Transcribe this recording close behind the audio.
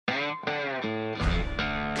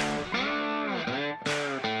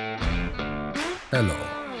Hello,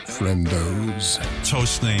 friendos.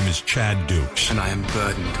 Toast name is Chad Dukes. And I am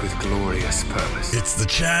burdened with glorious purpose. It's the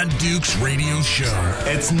Chad Dukes Radio Show.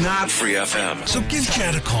 It's not Free FM. So give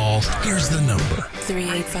Chad a call. Here's the number.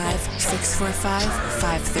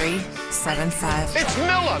 385-645-5375. It's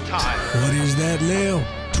Miller time. What is that now?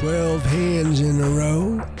 12 hands in a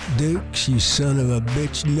row? Dukes, you son of a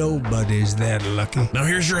bitch, nobody's that lucky. Now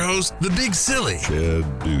here's your host, the Big Silly.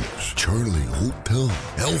 Chad Dukes. Charlie Hotel.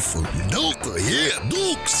 Alpha Delta. Yeah,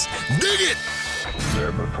 Dukes. Dig it.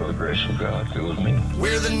 There before the grace of God, go with me.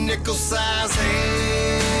 We're the nickel-size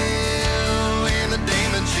hell and the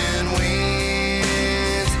damaging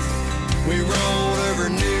winds. We rolled over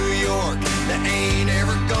New York. They ain't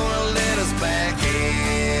ever gonna let us back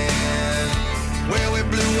in. Well, we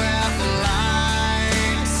blew out the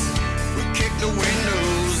lights. We kicked the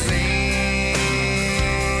windows in.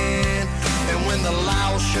 And when the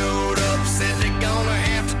law showed up, said they're gonna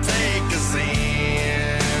have to take us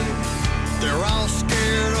in. They're all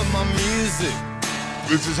scared of my music.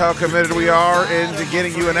 This is how committed we are into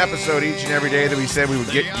getting you an episode each and every day that we said we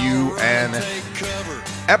would get you an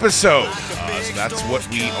episode. So that's what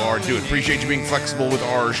we are doing. Appreciate you being flexible with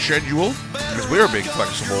our schedule, because we are being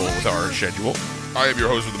flexible with our schedule. I am your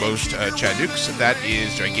host with the most, Chad Dukes. That is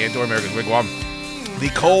Gigantor, America's Wigwam. The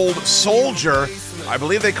Cold Soldier. I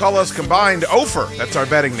believe they call us combined Ofer. That's our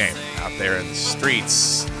betting name out there in the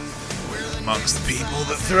streets. Amongst the people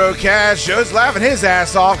that throw cash. Joe's laughing his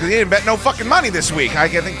ass off because he didn't bet no fucking money this week. I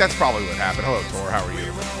think that's probably what happened. Hello, Tor. How are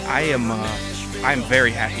you? I'm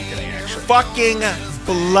very happy today, actually. Fucking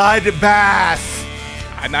bloodbath.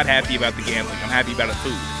 I'm not happy about the gambling. I'm happy about the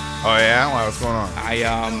food. Oh yeah? Wow, what's going on?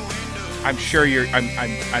 I'm sure I'm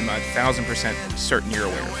 1,000% certain you're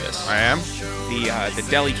aware of this. I am? The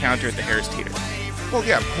deli counter at the Harris Teeter. Well,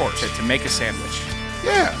 yeah, of course. To make a sandwich.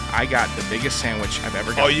 Yeah. I got the biggest sandwich I've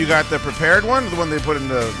ever gotten. Oh, you got the prepared one? Or the one they put in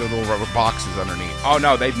the little rubber boxes underneath? Oh,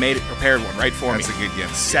 no, they've made it prepared one right for me. That's a good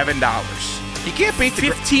gift. $7. You can't beat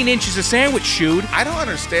the 15 inches of sandwich, shoot. I don't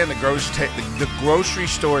understand the grocery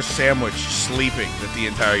store sandwich sleeping that the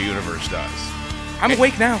entire universe does. I'm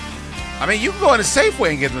awake now. I mean, you can go in a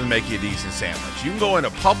Safeway and get them to make you a decent sandwich. You can go in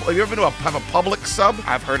a Publix. Have you ever been to have a Publix sub?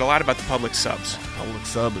 I've heard a lot about the Publix subs. Publix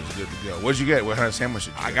sub is good to go. What'd you get? What kind of sandwich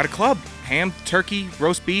did you get? I got a club. Ham, turkey,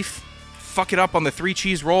 roast beef. Fuck it up on the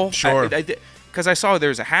 3-cheese roll. Sure. Because I saw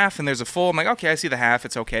there's a half and there's a full. I'm like, okay, I see the half.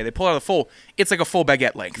 It's okay. They pull out the full. It's like a full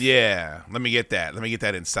baguette length. Yeah. Let me get that. Let me get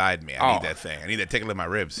that inside me. I need that thing. I need that tickle in my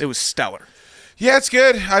ribs. It was stellar. Yeah, it's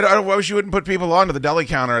good. I wish you wouldn't put people onto the deli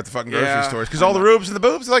counter at the fucking grocery stores, because all the rubes and the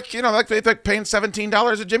boobs, like they like paying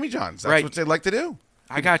 $17 at Jimmy John's. That's what they like to do.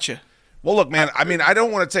 I got you. Well, look, man. I mean, I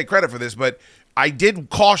don't want to take credit for this, but I did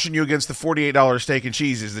caution you against the $48 steak and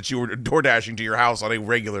cheeses that you were door dashing to your house on a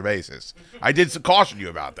regular basis. I did caution you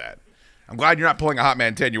about that. I'm glad you're not pulling a Hot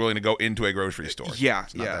Man 10. You're willing to go into a grocery store. Yeah,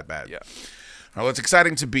 it's not that bad. Yeah. Well, it's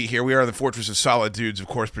exciting to be here. We are the Fortress of Solid Dudes, of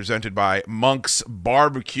course, presented by Monk's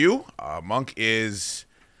Barbecue. Monk is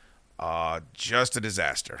just a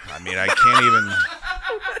disaster. I mean, I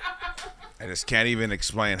just can't even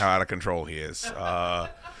explain how out of control he is. But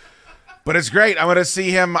it's great. I'm going to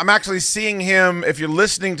see him. I'm actually seeing him. If you're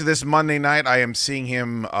listening to this Monday night, I am seeing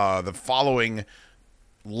him the following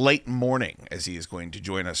late morning, as he is going to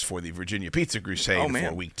join us for the Virginia Pizza Crusade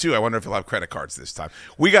for week 2. I wonder if he'll have credit cards this time.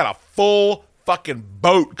 We got a full fucking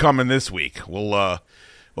boat coming this week. We'll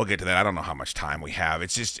get to that. I don't know how much time we have.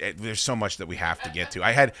 It's just there's so much that we have to get to.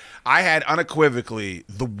 I had unequivocally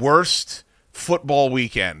the worst football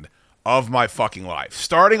weekend of my fucking life.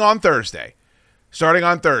 Starting on Thursday.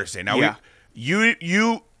 Now,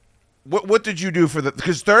 what did you do for the?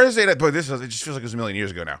 Because Thursday night, boy, it just feels like it was a million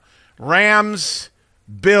years ago now. Rams,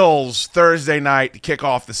 Bills Thursday night to kick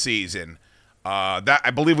off the season. That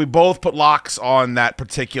I believe we both put locks on that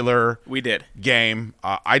particular game.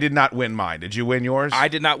 I did not win mine. Did you win yours? I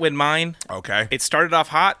did not win mine. Okay. It started off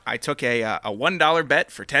hot. I took a $1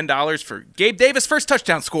 bet for $10 for Gabe Davis' first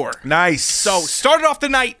touchdown score. Nice. So started off the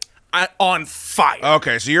night on fire.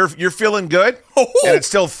 Okay, so you're feeling good? And it's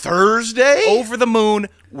still Thursday? Over the moon.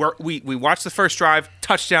 We watched the first drive,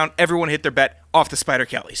 touchdown, everyone hit their bet off the Spider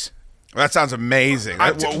Kellys. That sounds amazing.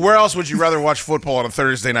 Where else would you rather watch football on a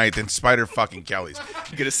Thursday night than Spider fucking Kellys?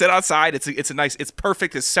 You're gonna sit outside. It's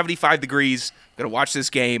perfect. It's 75 degrees. Gonna watch this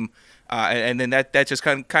game, and then that's just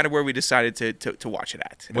kind of where we decided to watch it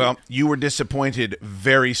at. Well, you were disappointed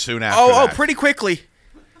very soon after. Oh, pretty quickly.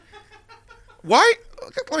 Why?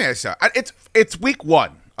 Let me ask you something. It's week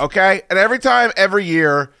 1, okay? And every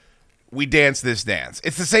year, we dance this dance.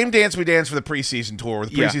 It's the same dance we dance for the preseason tour, where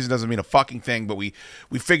the preseason doesn't mean a fucking thing, but we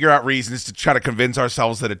figure out reasons to try to convince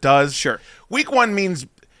ourselves that it does. Sure. Week 1 means...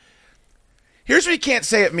 Here's where you can't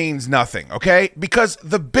say it means nothing, okay? Because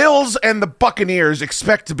the Bills and the Buccaneers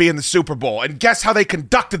expect to be in the Super Bowl, and guess how they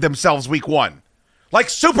conducted themselves week 1? Like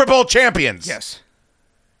Super Bowl champions. Yes.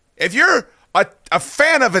 If you're a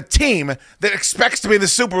fan of a team that expects to be in the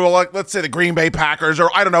Super Bowl, like let's say the Green Bay Packers or,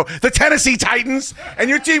 I don't know, the Tennessee Titans, and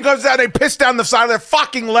your team comes out and they piss down the side of their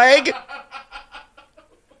fucking leg,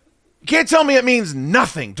 you can't tell me it means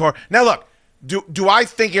nothing. Now, look, do I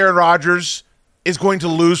think Aaron Rodgers is going to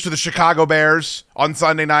lose to the Chicago Bears on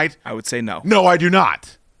Sunday night? I would say no. No, I do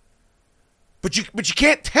not. But you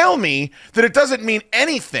can't tell me that it doesn't mean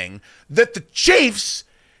anything that the Chiefs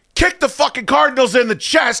kicked the fucking Cardinals in the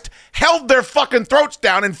chest, held their fucking throats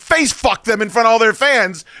down, and face-fucked them in front of all their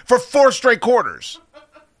fans for 4 straight quarters.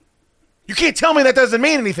 You can't tell me that doesn't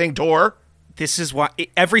mean anything, Tor. This is why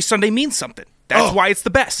every Sunday means something. That's why it's the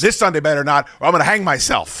best. This Sunday better not, or I'm going to hang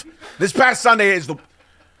myself. This past Sunday is the...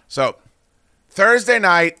 So, Thursday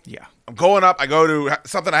night, yeah, I'm going up. I go to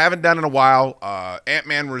something I haven't done in a while.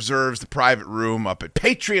 Antman reserves the private room up at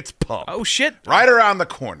Patriots Pub. Oh, shit. Right around the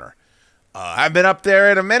corner. I've been up there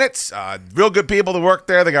in a minute. Real good people that work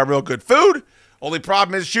there. They got real good food. Only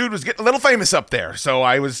problem is Jude was getting a little famous up there. So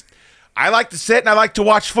I like to sit and I like to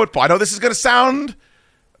watch football. I know this is going to sound...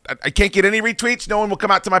 I can't get any retweets. No one will come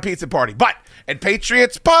out to my pizza party. But at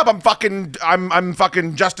Patriots Pub, I'm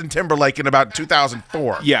fucking Justin Timberlake in about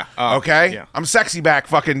 2004. Yeah. Okay? Yeah. I'm sexy back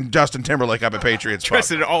fucking Justin Timberlake up at Patriots Pub.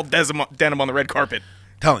 Dressed in all denim on the red carpet.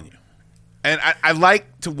 Telling you. And I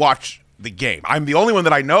like to watch the game. I'm the only one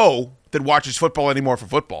that I know that watches football anymore for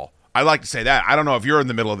football. I like to say that. I don't know if you're in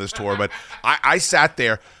the middle of this tour, but I sat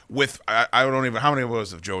there with, I don't even, how many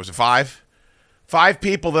was it, Joe? Was it 5? 5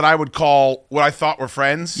 people that I would call what I thought were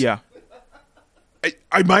friends. Yeah.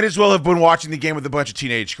 I might as well have been watching the game with a bunch of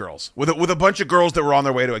teenage girls, with a bunch of girls that were on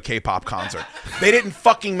their way to a K-pop concert. They didn't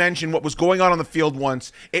fucking mention what was going on the field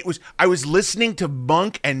once. I was listening to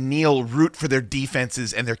Monk and Neil root for their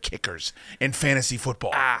defenses and their kickers in fantasy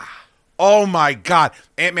football. Oh my God.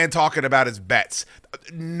 Antman talking about his bets.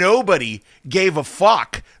 Nobody gave a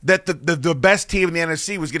fuck that the best team in the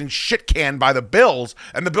NFC was getting shit canned by the Bills,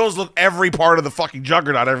 and the Bills look every part of the fucking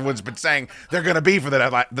juggernaut everyone's been saying they're going to be for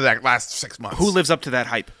that last 6 months. Who lives up to that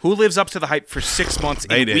hype? Who lives up to the hype for 6 months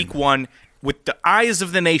in week 1 with the eyes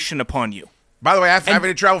of the nation upon you? By the way, after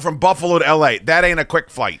having to travel from Buffalo to L.A., that ain't a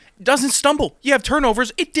quick flight. Doesn't stumble. You have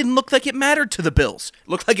turnovers. It didn't look like it mattered to the Bills. It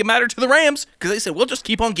looked like it mattered to the Rams because they said, we'll just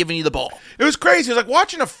keep on giving you the ball. It was crazy. It was like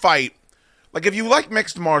watching a fight. Like if you like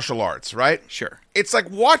mixed martial arts, right? Sure. It's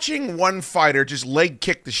like watching one fighter just leg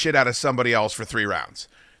kick the shit out of somebody else for 3 rounds.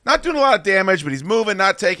 Not doing a lot of damage, but he's moving,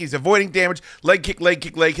 not taking, he's avoiding damage, leg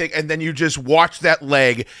kick, and then you just watch that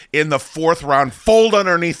leg in the 4th round fold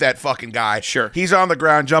underneath that fucking guy. Sure. He's on the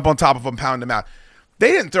ground, jump on top of him, pound him out.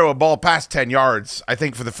 They didn't throw a ball past 10 yards, I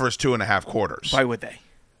think, for the first 2.5 quarters. Why would they?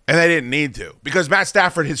 And they didn't need to, because Matt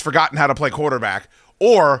Stafford has forgotten how to play quarterback,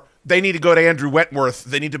 or they need to go to Andrew Wentworth.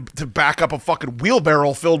 They need to back up a fucking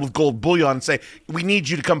wheelbarrow filled with gold bullion and say, we need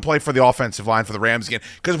you to come play for the offensive line for the Rams again,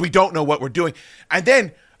 because we don't know what we're doing. And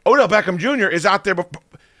then Odell Beckham Jr. is out there,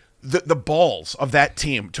 the balls of that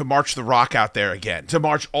team to march the Rock out there again, to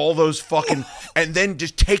march all those fucking, and then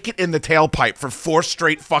just take it in the tailpipe for 4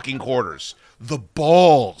 straight fucking quarters. The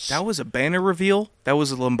balls. That was a banner reveal. That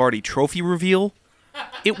was a Lombardi Trophy reveal.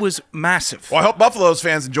 It was massive. Well, I hope Buffalo's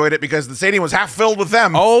fans enjoyed it because the stadium was half filled with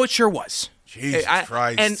them. Oh, it sure was. Jesus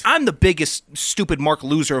Christ. And I'm the biggest stupid Mark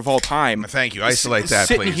loser of all time. Thank you. Isolate that,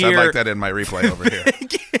 please. Here, I'd like that in my replay over here.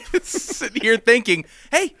 Sitting here thinking,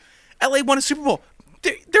 hey, LA won a Super Bowl.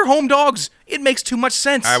 They're home dogs. It makes too much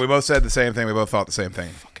sense. All right, we both said the same thing. We both thought the same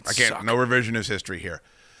thing. I can't. Suck. No revisionist history here.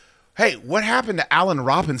 Hey, what happened to Allen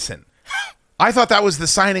Robinson? I thought that was the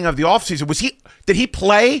signing of the offseason. Did he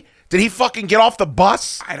play? Did he fucking get off the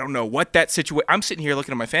bus? I don't know what that situation. I'm sitting here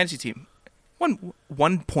looking at my fantasy team.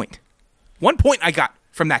 One point. 1 point I got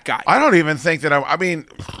from that guy. I don't even think that I mean,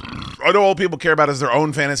 I know all people care about is their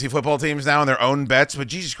own fantasy football teams now and their own bets, but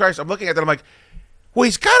Jesus Christ, I'm looking at that, I'm like, well,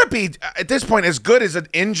 he's got to be, at this point, as good as an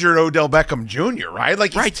injured Odell Beckham Jr., right?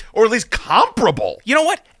 Like, right. Or at least comparable. You know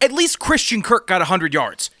what? At least Christian Kirk got 100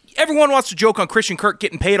 yards. Everyone wants to joke on Christian Kirk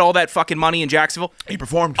getting paid all that fucking money in Jacksonville. He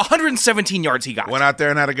performed. 117 yards he got. Went out there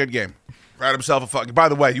and had a good game. Had himself a fucking. By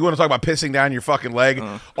the way, you want to talk about pissing down your fucking leg?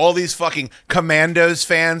 All these fucking Commandos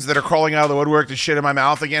fans that are crawling out of the woodwork to shit in my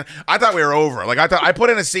mouth again. I thought we were over. Like I thought, I put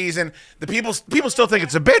in a season. The people still think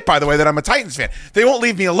it's a bit. By the way, that I'm a Titans fan. They won't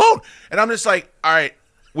leave me alone, and I'm just like, all right.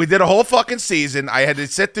 We did a whole fucking season. I had to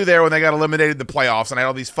sit through there when they got eliminated in the playoffs, and I had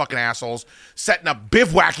all these fucking assholes setting up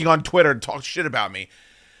bivouacking on Twitter to talk shit about me.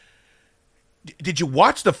 Did you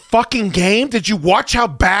watch the fucking game? Did you watch how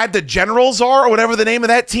bad the Generals are, or whatever the name of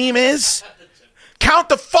that team is? count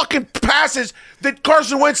the fucking passes that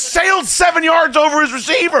Carson Wentz sailed 7 yards over his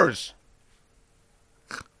receivers.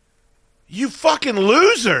 You fucking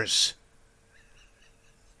losers.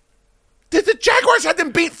 The Jaguars had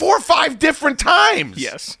them beat 4 or 5 different times.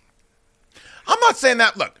 Yes. I'm not saying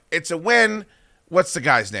that. Look, it's a win. What's the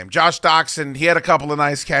guy's name? Josh Doxson. He had a couple of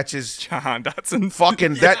nice catches. John Dotson.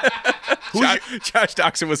 Fucking that. Josh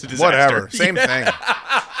Doxson was a disaster. Whatever. Same thing.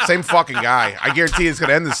 Same fucking guy. I guarantee it's going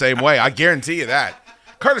to end the same way. I guarantee you that.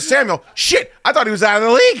 Curtis Samuel. Shit. I thought he was out of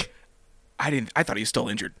the league. I thought he was still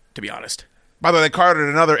injured, to be honest. By the way, they carted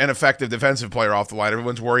another ineffective defensive player off the line.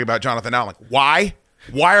 Everyone's worried about Jonathan Allen. Like, why?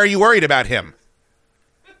 Why are you worried about him?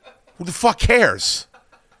 Who the fuck cares?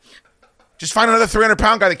 Just find another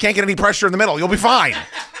 300-pound guy that can't get any pressure in the middle. You'll be fine.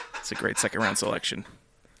 It's a great second-round selection.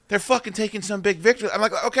 They're fucking taking some big victory. I'm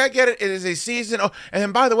like, okay, I get it. It is a season. Oh, and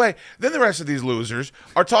then, by the way, then the rest of these losers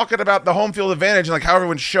are talking about the home field advantage and like how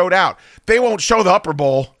everyone showed out. They won't show the upper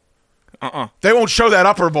bowl. They won't show that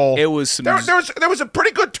upper bowl. It was some... there was a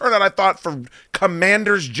pretty good turnout, I thought, for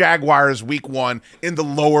Commanders Jaguars week 1 in the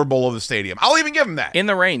lower bowl of the stadium. I'll even give them that. In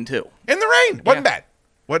the rain, too. In the rain. Wasn't bad.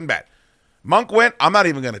 Wasn't bad. Monk went. I'm not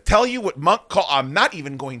even going to tell you what Monk called. I'm not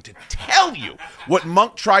even going to tell you what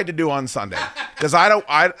Monk tried to do on Sunday because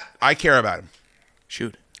I care about him.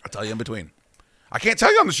 Shoot. I'll tell you in between. I can't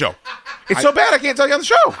tell you on the show. It's so bad I can't tell you on the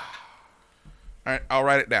show. All right, I'll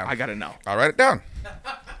write it down. I got to know. I'll write it down.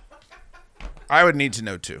 I would need to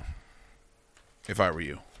know, too, if I were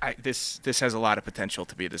you. This has a lot of potential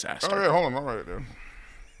to be a disaster. All right, hold on. I'll write it down.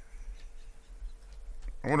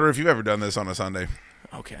 I wonder if you've ever done this on a Sunday.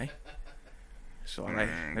 Okay.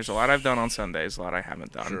 There's a lot I've done on Sundays, a lot I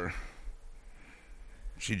haven't done. Sure.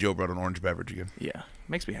 See, Joe brought an orange beverage again. Yeah,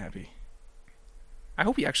 makes me happy. I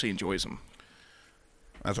hope he actually enjoys them.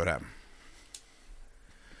 That's what happened.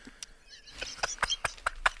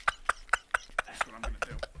 That's what I'm going to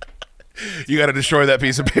do. You got to destroy that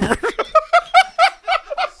piece of paper.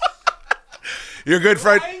 You're a good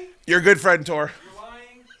friend. You're a good friend, Tor. You're lying.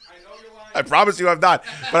 I know you're lying. I promise you I'm not.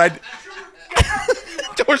 But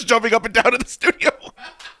Tor's jumping up and down in the studio.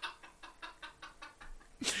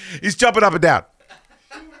 He's jumping up and down.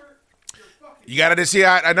 You got to see.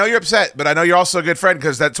 I know you're upset, but I know you're also a good friend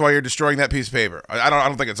because that's why you're destroying that piece of paper. I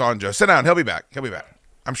don't think it's on, Joe. Sit down. He'll be back.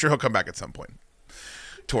 I'm sure he'll come back at some point.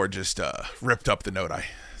 Tor just ripped up the note I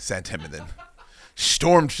sent him and then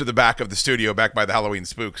stormed to the back of the studio, back by the Halloween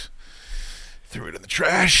spooks. Threw it in the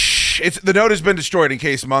trash. The note has been destroyed in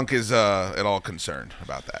case Monk is at all concerned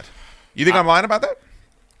about that. You think I'm lying about that?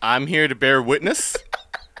 I'm here to bear witness.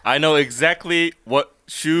 I know exactly what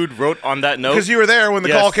Shude wrote on that note. Because you were there when the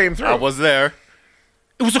call came through. I was there.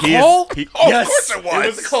 It was a call? Yes, of course it was. It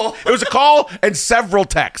was a call. It was a call and several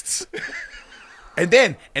texts. And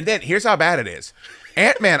then here's how bad it is.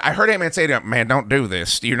 Antman, I heard Antman say to him, "Man, don't do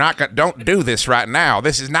this. Don't do this right now.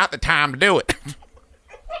 This is not the time to do it."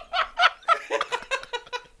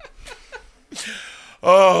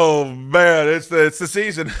 Oh man, it's the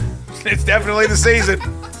season. It's definitely the season.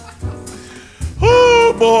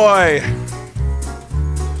 Oh boy,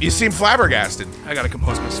 you seem flabbergasted. I gotta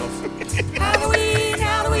compose myself. Halloween,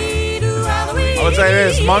 Halloween, ooh, Halloween. I would say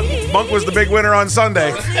this: Monk was the big winner on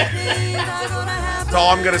Sunday. That's all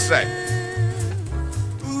I'm gonna say.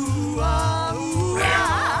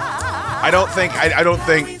 I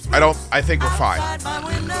think we're fine.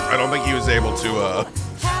 I don't think he was able to,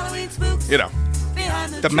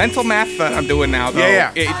 The mental math that I'm doing now, though.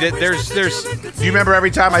 Yeah. There's. Do you remember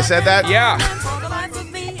every time I said that? Yeah.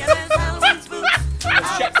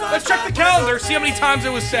 Let's check the calendar. See how many times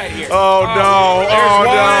it was said here. Oh no!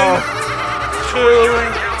 There's 1,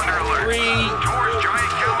 2, 3.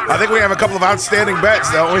 I think we have a couple of outstanding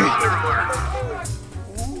bets, don't we?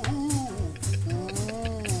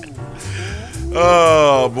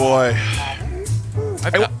 Oh boy! I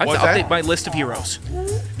have to update my list of heroes.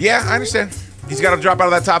 Yeah, I understand. He's got to drop out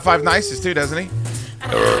of that top 5 nicest too, doesn't he?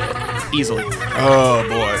 Easily. Oh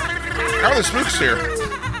boy! How are the spooks here?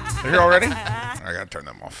 They're here already? I gotta turn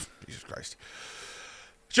them off. Jesus Christ!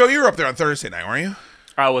 Joe, you were up there on Thursday night, weren't you?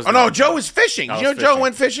 I was. Oh no, Joe was fishing. I You know, was Joe fishing.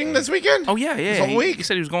 went fishing this weekend. Oh, yeah. This whole week. He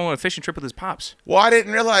said he was going on a fishing trip with his pops. Well, I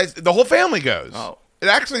didn't realize the whole family goes. Oh. It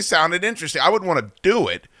actually sounded interesting. I wouldn't want to do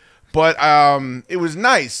it, but it was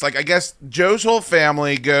nice. Like, I guess Joe's whole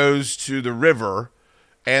family goes to the river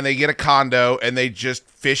and they get a condo and they just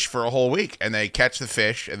fish for a whole week and they catch the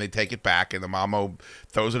fish and they take it back and the mama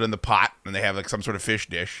throws it in the pot and they have like some sort of fish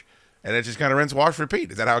dish and it just kind of rinse, wash,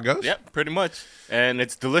 repeat. Is that how it goes? Yep, pretty much. And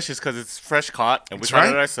it's delicious because it's fresh caught and we That's caught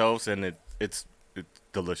right. it ourselves and it's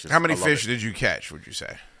delicious. How many I love fish it. did you catch, would you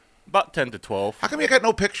say? About 10 to 12. How come you got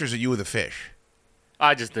no pictures of you with a fish?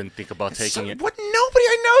 I just didn't think about taking it. What? Nobody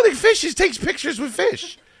I know that fishes takes pictures with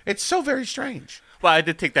fish. It's so very strange. Well, I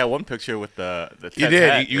did take that one picture with the You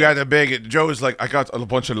did. Hat, you got the big. Joe was like, I got a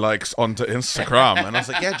bunch of likes onto Instagram, and I was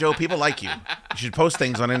like, yeah, Joe, people like you. You should post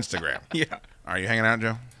things on Instagram. Yeah. Are you hanging out,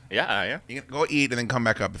 Joe? Yeah, yeah. You can go eat and then come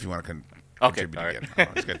back up if you want to contribute again. Oh,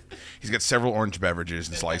 he's got several orange beverages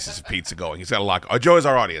and slices of pizza going. He's got a lot. Joe is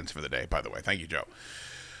our audience for the day, by the way. Thank you, Joe.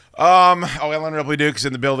 Ellen Ripley Duke's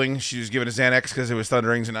in the building. She was giving a Xanax because it was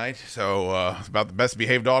thundering tonight. So it's about the best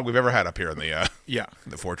behaved dog we've ever had up here in the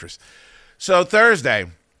the fortress. So Thursday,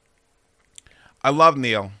 I love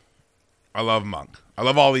Neil. I love Monk. I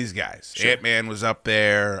love all these guys. Sure. Antman was up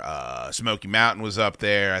there. Smoky Mountain was up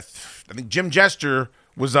there. I think Jim Jester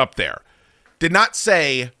was up there. Did not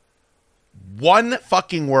say one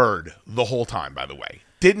fucking word the whole time, by the way.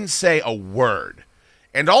 Didn't say a word.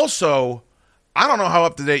 And also, I don't know how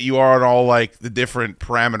up to date you are on all like the different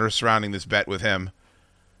parameters surrounding this bet with him.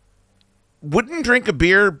 Wouldn't drink a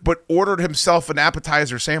beer, but ordered himself an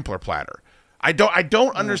appetizer sampler platter. I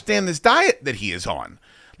don't understand this diet that he is on.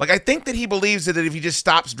 Like, I think that he believes that if he just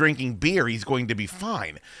stops drinking beer, he's going to be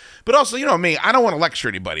fine. But also, you know me, I don't want to lecture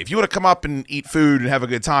anybody. If you want to come up and eat food and have a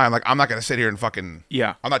good time, like, I'm not going to sit here and fucking...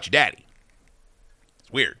 Yeah. I'm not your daddy.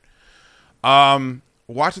 It's weird.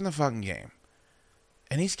 Watching the fucking game.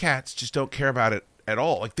 And these cats just don't care about it at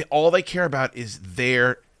all. Like, all they care about is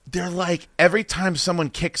they're like, every time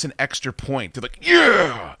someone kicks an extra point, they're like,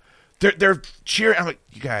 yeah! They're cheering. I'm like,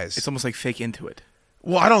 you guys. It's almost like fake into it.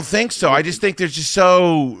 Well, I don't think so. I just think they're just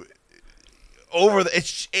so over the.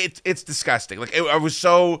 It's disgusting. Like I was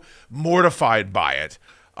so mortified by it.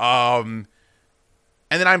 And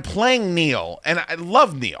then I'm playing Neil, and I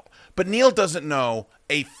love Neil, but Neil doesn't know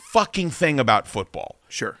a fucking thing about football.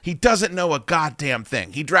 Sure, he doesn't know a goddamn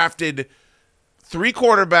thing. He drafted 3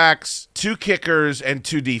 quarterbacks, 2 kickers, and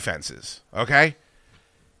 2 defenses. Okay.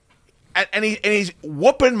 And he's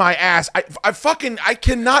whooping my ass. I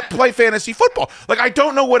cannot play fantasy football. Like, I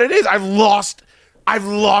don't know what it is. I've lost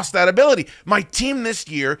that ability. My team this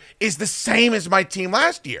year is the same as my team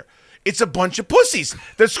last year. It's a bunch of pussies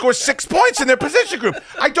that score 6 points in their position group.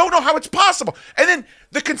 I don't know how it's possible. And then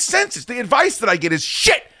the consensus, the advice that I get is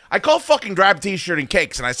shit. I call fucking Grab T-shirt and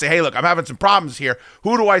cakes, and I say, hey, look, I'm having some problems here.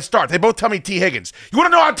 Who do I start? They both tell me T. Higgins. You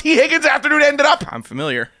want to know how T. Higgins' afternoon ended up? I'm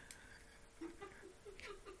familiar.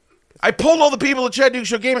 I pulled all the people at Chad Duke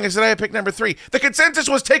Show Gaming. I said I had pick number 3. The consensus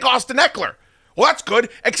was take Austin Eckler. Well, that's good,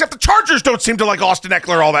 except the Chargers don't seem to like Austin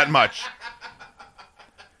Eckler all that much.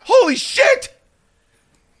 Holy shit!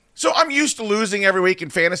 So I'm used to losing every week in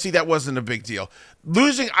fantasy. That wasn't a big deal.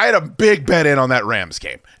 I had a big bet in on that Rams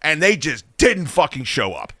game, and they just didn't fucking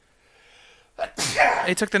show up.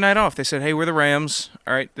 They took the night off. They said, hey, we're the Rams.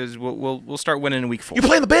 All right, we'll start winning in week 4. You're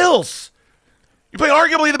playing the Bills. You're playing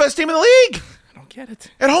arguably the best team in the league. I don't get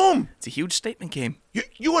it. At home. It's a huge statement game.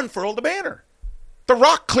 You unfurled the banner. The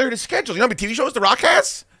Rock cleared his schedule. You know how many TV shows The Rock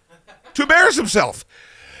has? To embarrass himself.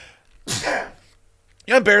 You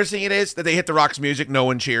know how embarrassing it is that they hit The Rock's music, no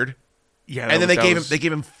one cheered? Yeah. And then they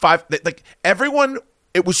gave him 5, like everyone,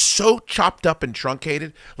 it was so chopped up and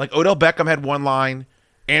truncated. Like Odell Beckham had 1 line,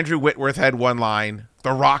 Andrew Whitworth had 1 line,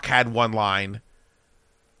 The Rock had 1 line.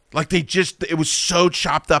 Like it was so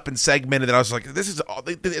chopped up and segmented that I was like,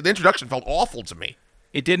 the introduction felt awful to me.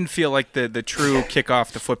 It didn't feel like the true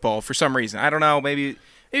kickoff to football for some reason. I don't know. Maybe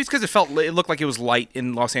it's because it looked like it was light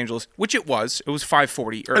in Los Angeles, which it was. It was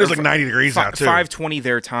 5:40. It was like 90 degrees out too. 5:20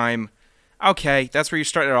 their time. Okay, that's where you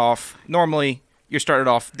started off. Normally, you started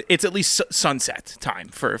off. It's at least sunset time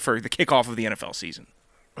for the kickoff of the NFL season.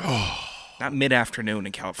 Not mid-afternoon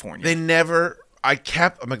in California.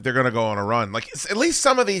 I'm like, they're going to go on a run. Like, at least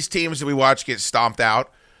some of these teams that we watch get stomped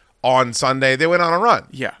out on Sunday, they went on a run.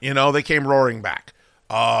 Yeah. You know, they came roaring back.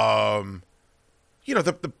 You know,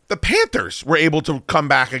 the Panthers were able to come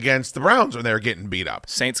back against the Browns when they were getting beat up.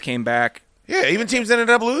 Saints came back. Yeah, even teams that ended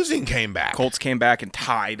up losing came back. Colts came back and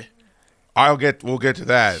tied. We'll get to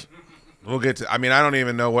that. I mean, I don't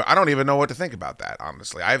even know what to think about that,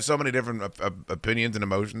 honestly. I have so many different opinions and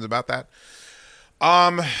emotions about that.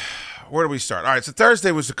 Where do we start? All right, so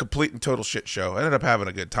Thursday was a complete and total shit show. I ended up having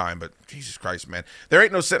a good time, but Jesus Christ, man. There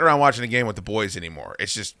ain't no sitting around watching a game with the boys anymore.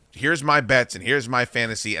 It's just, here's my bets and here's my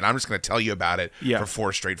fantasy, and I'm just going to tell you about it for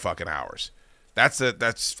 4 straight fucking hours. I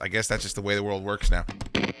guess that's just the way the world works now.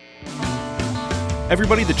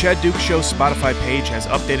 Everybody, the Chad Duke Show Spotify page has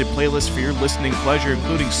updated playlists for your listening pleasure,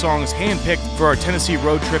 including songs handpicked for our Tennessee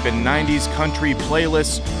road trip and 90s country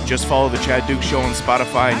playlists. Just follow the Chad Duke Show on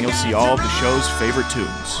Spotify and you'll see all of the show's favorite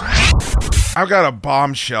tunes. I've got a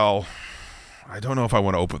bombshell. I don't know if I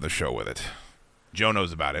want to open the show with it. Joe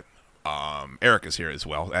knows about it. Eric is here as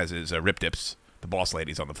well, as is Rip Dips. The boss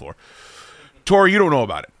lady's on the floor. Tori, you don't know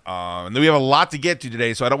about it. And we have a lot to get to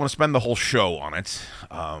today, so I don't want to spend the whole show on it.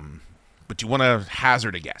 But you want to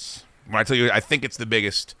hazard a guess. When I tell you, I think it's the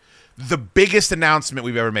biggest announcement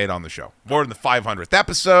we've ever made on the show. More than the 500th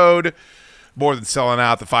episode, more than selling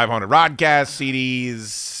out the 500 Rodcast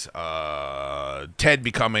CDs, Ted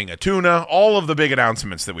becoming a tuna, all of the big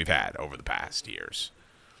announcements that we've had over the past years.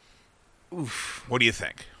 Oof. What do you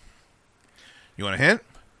think? You want a hint?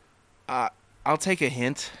 I'll take a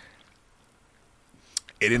hint.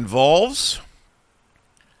 It involves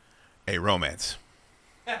a romance.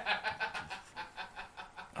 A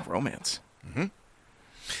romance? Mm-hmm.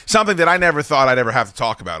 Something that I never thought I'd ever have to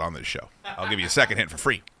talk about on this show. I'll give you a second hint for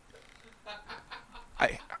free.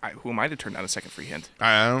 Who am I to turn down a second free hint?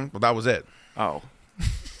 Well, that was it. Oh.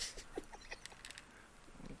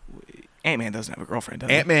 Antman doesn't have a girlfriend, does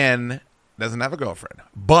he? Antman doesn't have a girlfriend.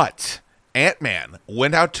 But Antman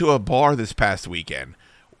went out to a bar this past weekend,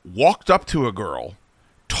 walked up to a girl,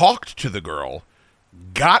 talked to the girl,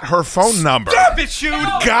 got her phone number. Stop it, Shoot!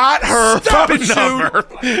 Got her phone number.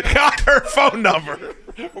 Got her phone number.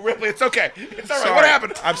 Really, it's okay. It's all right. Sorry. What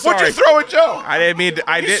happened? I'm sorry. What'd you throw at Joe? I didn't mean to.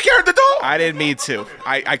 You scared the dog? I didn't mean to.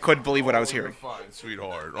 I couldn't believe what I was hearing. Fine,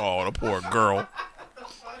 sweetheart. Oh, the poor girl.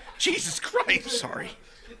 Jesus Christ. Sorry.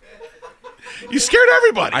 You scared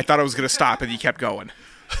everybody. I thought it was going to stop, and you kept going.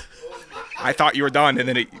 I thought you were done, and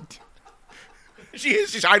then it...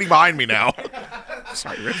 She's hiding behind me now.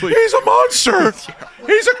 Sorry, Ripley. He's a monster.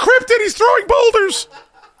 He's a cryptid. He's throwing boulders.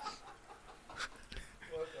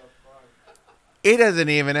 It doesn't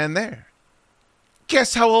even end there.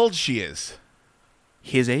 Guess how old she is?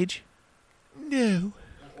 His age? No.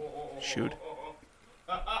 Shoot.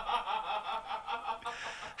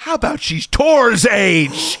 How about she's Tor's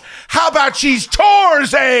age? How about she's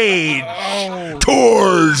Tor's age? Oh.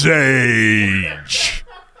 Tor's age.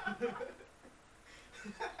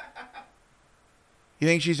 You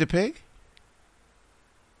think she's a pig?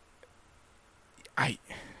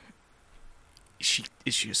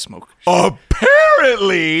 Is she a smoke?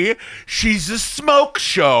 Apparently, she's a smoke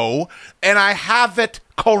show, and I have it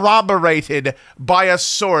corroborated by a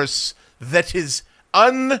source that is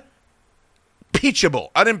unimpeachable.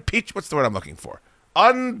 What's the word I'm looking for?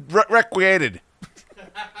 Unrecreated.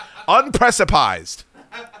 Unprecipied.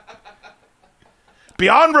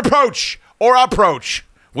 Beyond reproach or approach.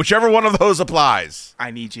 Whichever one of those applies. I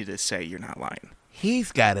need you to say you're not lying.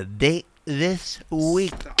 He's got a date this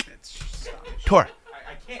week. Stop it. Tor.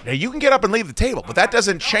 Now, you can get up and leave the table, but that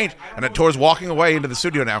doesn't change. And then Tor's walking away into the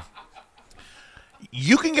studio now.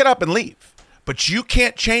 You can get up and leave, but you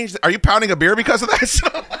can't change. Are you pounding a beer because of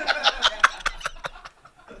that?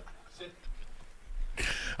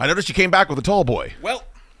 I noticed you came back with a tall boy. Well,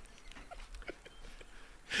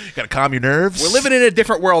 got to calm your nerves. we're living in a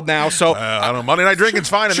different world now, so... I don't know. Monday night drinking's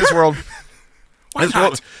fine in this world. Why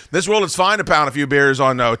not? This world, it's fine to pound a few beers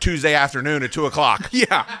on Tuesday afternoon at 2 o'clock.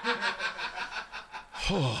 Yeah.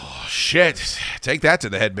 Oh, shit. Take that to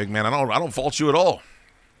the head, big man. I don't fault you at all.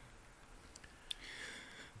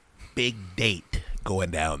 Big date going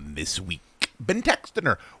down this week. Been texting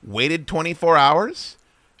her. Waited 24 hours.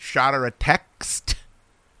 Shot her a text.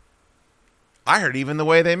 I heard even the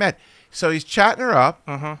way they met. So he's chatting her up.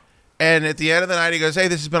 Uh-huh. And at the end of the night, he goes, hey,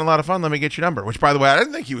 this has been a lot of fun. Let me get your number. Which, by the way, I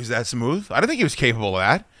didn't think he was that smooth. I didn't think he was capable of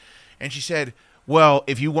that. And she said, well,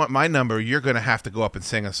 if you want my number, you're going to have to go up and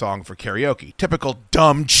sing a song for karaoke. Typical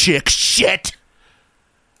dumb chick shit.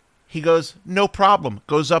 He goes, no problem.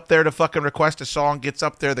 Goes up there to fucking request a song. Gets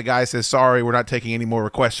up there. The guy says, sorry, we're not taking any more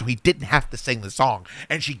requests. So he didn't have to sing the song.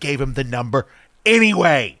 And she gave him the number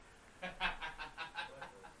anyway.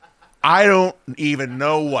 I don't even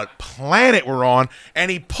know what planet we're on. And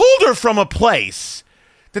he pulled her from a place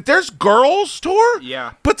that there's girls tour.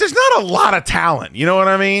 Yeah. But there's not a lot of talent. You know what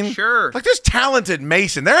I mean? Sure. Like there's talent in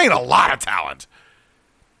Mason. There ain't a lot of talent.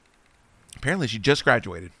 Apparently she just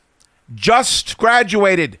graduated. Just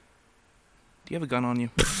graduated. Do you have a gun on you?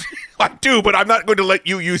 I do, but I'm not going to let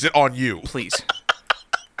you use it on you. Please.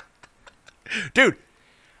 Dude.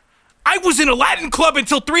 I was in a Latin club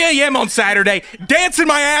until 3 a.m. on Saturday, dancing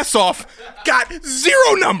my ass off. Got 0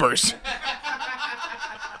 numbers.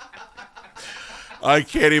 I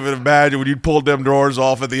can't even imagine when you pulled them drawers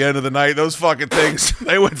off at the end of the night. Those fucking things,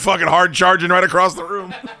 they went fucking hard charging right across the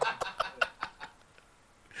room.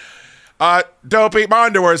 Dopey, my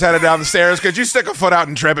underwear's headed down the stairs. Could you stick a foot out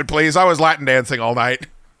and trip it, please? I was Latin dancing all night.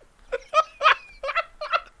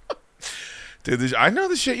 Dude, I know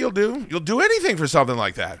the shit you'll do. You'll do anything for something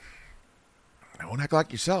like that. Don't act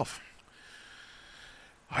like yourself.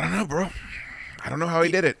 I don't know, bro. I don't know how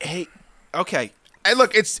he did it. Hey, okay. Hey,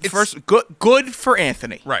 look, it's First, good for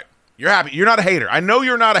Anthony. right. You're happy. You're not a hater. I know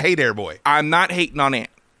you're not a hater boy. I'm not hating on Ant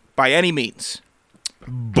by any means.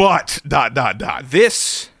 But, ...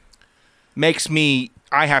 This makes me,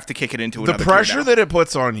 I have to kick it into another The pressure gear now. that it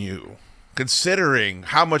puts on you, considering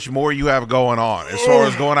how much more you have going on as far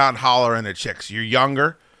as going out and hollering at chicks. You're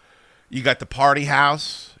younger. You got the party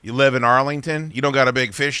house. You live in Arlington. You don't got a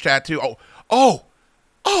big fish tattoo. Oh.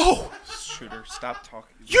 Shooter, stop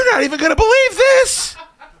talking. You're not even going to believe this.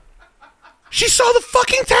 She saw the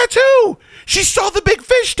fucking tattoo. She saw the big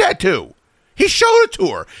fish tattoo. He showed it to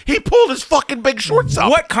her. He pulled his fucking big shorts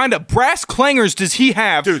up. What kind of brass clangers does he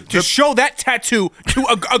have to show that tattoo to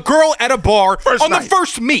a girl at a bar on the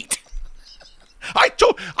first meet?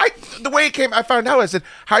 The way it came, I found out, I said,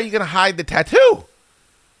 how are you going to hide the tattoo?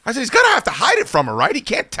 I said, he's going to have to hide it from her, right? He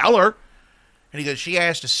can't tell her. And he goes, she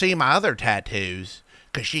asked to see my other tattoos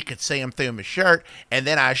because she could see them through my shirt. And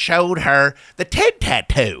then I showed her the Ted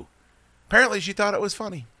tattoo. Apparently, she thought it was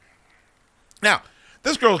funny. Now,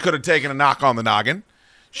 this girl could have taken a knock on the noggin.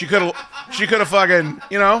 She could have fucking, she could have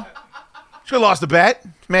lost a bet,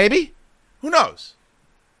 maybe. Who knows?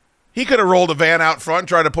 He could have rolled a van out front and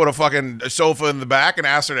tried to put a fucking sofa in the back and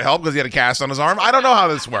asked her to help because he had a cast on his arm. I don't know how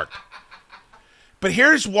this worked. But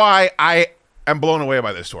here's why I am blown away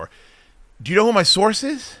by this tour. Do you know who my source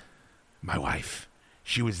is? My wife.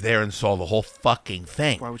 She was there and saw the whole fucking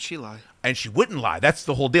thing. Why would she lie? And she wouldn't lie. That's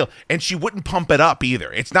the whole deal. And she wouldn't pump it up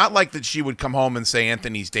either. It's not like that she would come home and say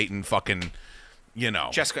Anthony's dating fucking,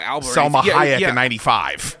 Jessica Alba. Selma Hayek in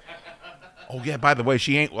 95. Oh, yeah, by the way,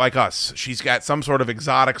 she ain't like us. She's got some sort of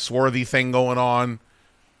exotic, swarthy thing going on.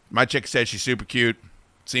 My chick said she's super cute.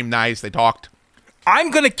 Seemed nice. They talked.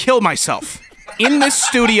 I'm going to kill myself in this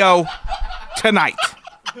studio tonight.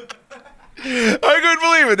 I couldn't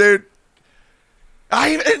believe it, dude.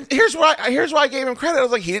 And here's why I gave him credit. I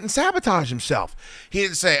was like, he didn't sabotage himself. He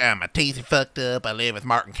didn't say, my teeth are fucked up. I live with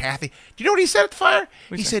Mark and Kathy. Do you know what he said at the fire?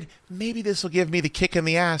 He said, maybe this will give me the kick in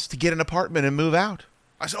the ass to get an apartment and move out.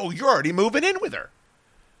 I said, oh, you're already moving in with her.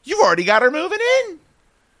 You've already got her moving in.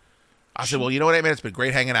 I said, well, you know what, man? It's been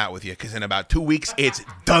great hanging out with you because in about 2 weeks, it's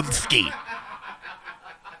Dunsky.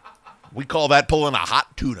 We call that pulling a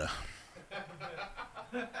hot tuna.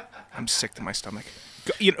 I'm sick to my stomach.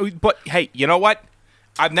 But, hey, you know what?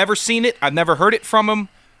 I've never seen it. I've never heard it from him.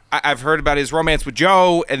 I've heard about his romance with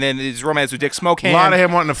Joe and then his romance with Dick Smokehand. A lot of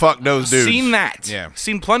him wanting to fuck those dudes. Seen that. Yeah.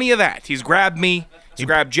 Seen plenty of that. He's grabbed me. He's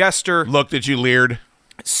grabbed Jester. Looked at you, leered.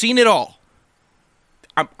 Seen it all.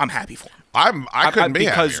 I'm happy for him. I couldn't be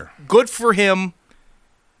because happier. Good for him.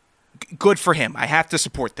 Good for him. I have to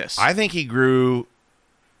support this. I think he grew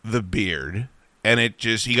the beard, and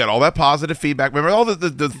he got all that positive feedback. Remember all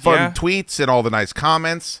the fun tweets and all the nice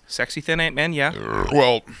comments? Sexy thin Ant-Man, yeah.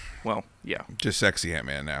 Well, yeah. Just sexy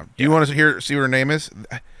Ant-Man now. Do you want to see what her name is?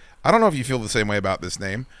 I don't know if you feel the same way about this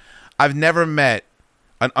name. I've never met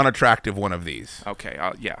an unattractive one of these. Okay,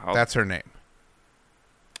 That's her name.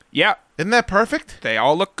 Yeah. Isn't that perfect? They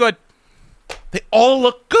all look good. They all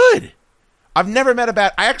look good. I've never met a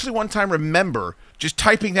bad... I actually one time remember just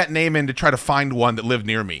typing that name in to try to find one that lived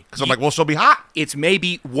near me. Because I'm like, well, she'll be hot. It's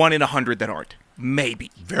maybe 1 in 100 that aren't.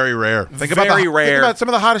 Maybe. Very rare. Think rare. about some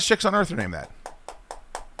of the hottest chicks on earth are named that.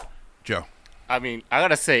 Joe. I mean, I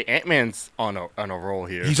gotta say, Ant-Man's on a roll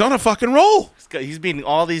here. He's on a fucking roll. He's beating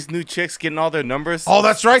all these new chicks, getting all their numbers. Oh,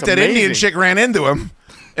 that's right. It's that amazing. Indian chick ran into him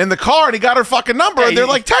in the car, and he got her fucking number, and they're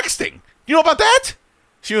like texting. You know about that?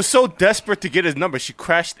 She was so desperate to get his number, she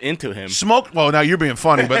crashed into him. Well, now you're being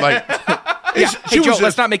funny, but like... Joe,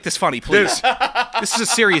 let's not make this funny, please. This is a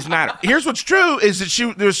serious matter. Here's what's true is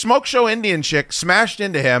that there's smoke show Indian chick smashed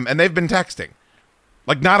into him, and they've been texting.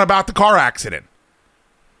 Like, not about the car accident.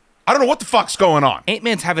 I don't know what the fuck's going on.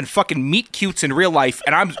 Ant-Man's having fucking meet cutes in real life,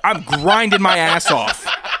 and I'm grinding my ass off.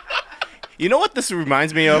 You know what this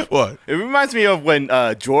reminds me of? What? It reminds me of when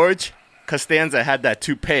George Costanza had that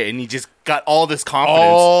toupee, and he just got all this confidence.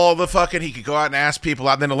 All the fucking, he could go out and ask people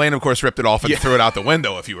out. And then Elaine, of course, ripped it off and threw it out the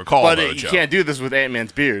window, if you recall. But you can't do this with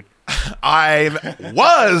Ant-Man's beard. I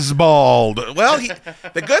was bald. Well,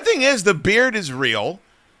 the good thing is the beard is real.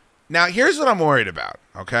 Now, here's what I'm worried about,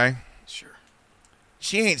 okay? Sure.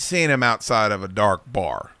 She ain't seen him outside of a dark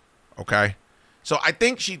bar, okay? So I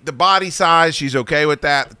think the body size, she's okay with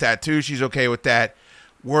that. The tattoo, she's okay with that.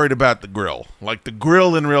 Worried about the grill. Like, the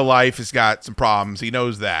grill in real life has got some problems. He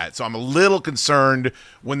knows that. So I'm a little concerned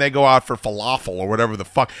when they go out for falafel or whatever the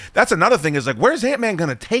fuck. That's another thing is, like, where's Ant-Man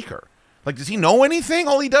going to take her? Like, does he know anything?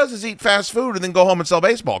 All he does is eat fast food and then go home and sell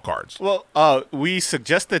baseball cards. Well, we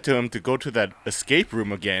suggested to him to go to that escape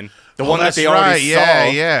room again. The one that they right. already saw.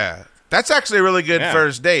 Yeah. That's actually a really good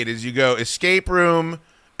first date is you go escape room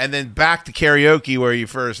and then back to karaoke where you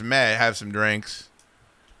first met, have some drinks.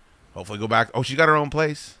 Hopefully go back. Oh, she's got her own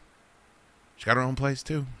place. She got her own place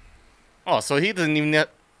too. Oh, so he doesn't even.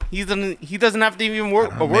 He doesn't have to even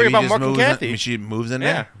worry about Mark and Kathy. She moves in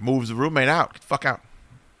there. Moves the roommate out. Get the fuck out.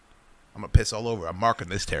 I'm gonna piss all over. I'm marking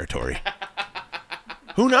this territory.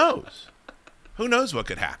 Who knows? Who knows what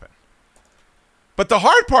could happen? But the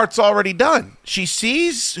hard part's already done. She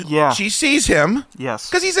sees him. Yes.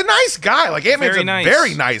 Because he's a nice guy. Like, Antman's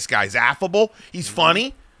very nice guy. He's affable. He's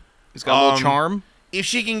funny. He's got a little charm. If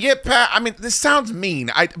she can get past... I mean, this sounds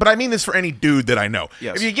mean, but I mean this for any dude that I know.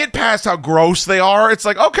 Yes. If you get past how gross they are, it's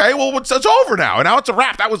like, okay, well, it's over now. And now it's a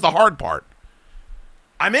wrap. That was the hard part.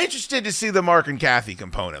 I'm interested to see the Mark and Kathy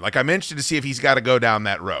component. Like, I'm interested to see if he's got to go down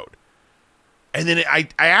that road. And then I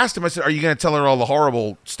asked him, I said, are you going to tell her all the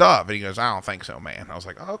horrible stuff? And he goes, I don't think so, man. I was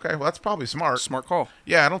like, oh, okay, well, that's probably smart. Smart call.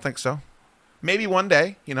 Yeah, I don't think so. Maybe one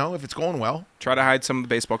day, if it's going well. Try to hide some of the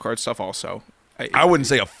baseball card stuff also. I wouldn't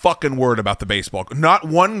say a fucking word about the baseball. Not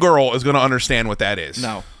one girl is going to understand what that is.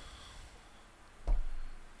 No.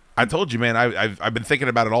 I told you, man, I've been thinking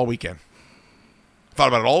about it all weekend. Thought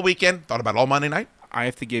about it all weekend. Thought about it all Monday night. I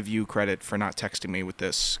have to give you credit for not texting me with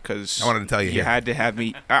this because I wanted to tell you. You had to have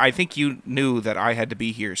me. I think you knew that I had to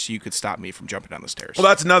be here so you could stop me from jumping down the stairs. Well,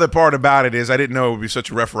 that's another part about it is I didn't know it would be such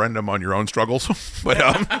a referendum on your own struggles. But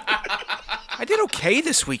I did okay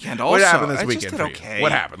this weekend. Also, what happened this weekend? Just did okay.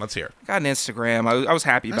 What happened? Let's hear it. Got an Instagram. I was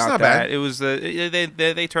happy That's about not that. bad. It was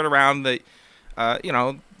they turned around.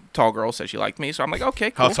 Tall girl said she liked me, so I'm like,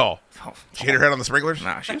 okay, cool. How tall? She hit her head on the sprinklers?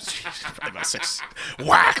 Nah, she's probably about 6.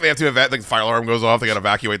 Whack! They have to the fire alarm goes off. They got to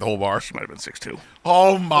evacuate the whole bar. She might have been 6'2".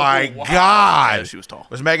 Oh my God! Yeah, she was tall.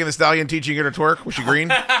 Was Megan Thee Stallion teaching her to twerk? Was she green?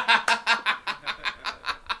 Can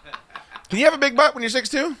you have a big butt when you're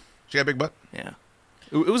 6'2"? She got a big butt. Yeah,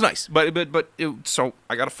 it was nice, but so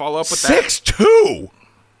I got to follow up with 6'2".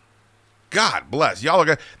 God bless. Y'all are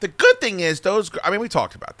good. The good thing is we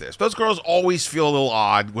talked about this. Those girls always feel a little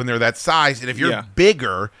odd when they're that size, and if you're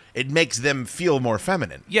bigger, it makes them feel more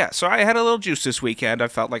feminine. Yeah, so I had a little juice this weekend. I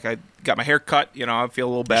felt like I got my hair cut. I feel a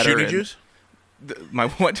little better. Shoot any juice? My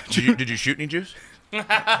what? Did you shoot any juice?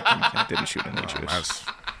 I didn't shoot any juice.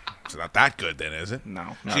 It's not that good then, is it?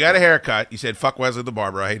 No. She got a haircut. You said, fuck Wesley the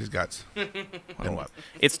barber. I hate his guts. Then what?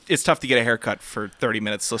 It's tough to get a haircut for 30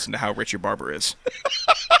 minutes to listen to how rich your barber is.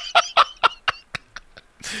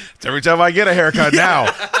 It's every time I get a haircut now.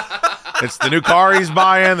 It's the new car he's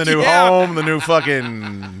buying, the new home, the new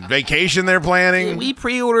fucking vacation they're planning. We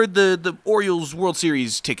pre-ordered the Orioles World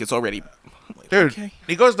Series tickets already. Dude,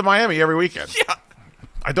 he goes to Miami every weekend. Yeah.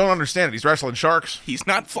 I don't understand it. He's wrestling sharks. He's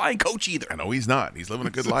not flying coach either. I know he's not. He's living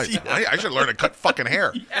a good life. I should learn to cut fucking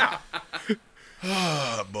hair. Yeah.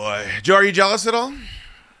 Oh, boy. Joe, are you jealous at all?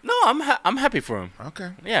 No, I'm happy for him.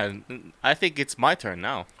 Okay. Yeah, I think it's my turn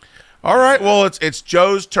now. All right, well, it's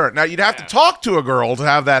Joe's turn. Now, you'd have to talk to a girl to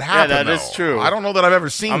have that happen, Yeah, that is true. I don't know that I've ever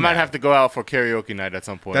seen I might that. have to go out for karaoke night at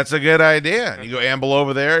some point. That's a good idea. You go amble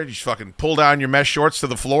over there, you just fucking pull down your mesh shorts to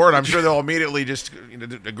the floor, and I'm sure they'll immediately just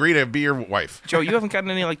agree to be your wife. Joe, you haven't gotten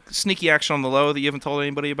any sneaky action on the low that you haven't told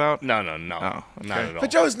anybody about? No. Oh, okay. Not at all. But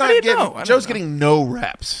Joe's not getting no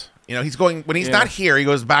reps. He's going when he's not here, he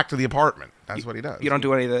goes back to the apartment. That's what he does. You don't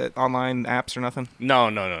do any of the online apps or nothing? No.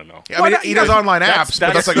 Yeah, I mean, he does online apps,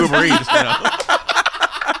 but that's like Uber Eats.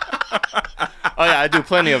 Oh yeah, I do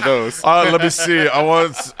plenty of those. Let me see. I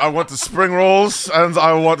want the spring rolls, and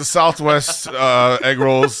I want the Southwest egg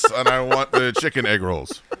rolls, and I want the chicken egg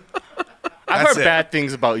rolls. I've heard bad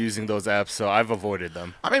things about using those apps, so I've avoided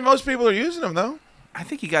them. I mean, most people are using them though. I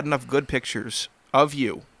think you got enough good pictures of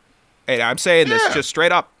you. And I'm saying this just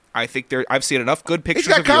straight up. I think I've seen enough good pictures.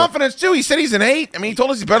 He's got confidence too. He said he's an 8. I mean, he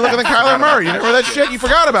told us he's better looking than Kyler Murray. You remember that shit? You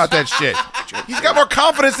forgot about that shit. He's got more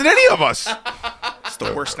confidence than any of us. It's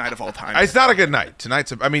the worst night of all time. It's not a good night.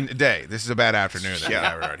 Tonight's a day. This is a bad afternoon.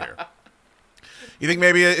 Right here. You think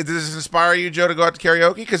maybe does this inspire you, Joe, to go out to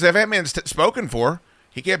karaoke? Because if Antman's spoken for,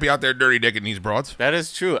 he can't be out there dirty dicking these broads. That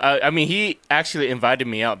is true. I mean, he actually invited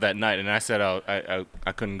me out that night, and I said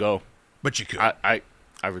I couldn't go. But you could.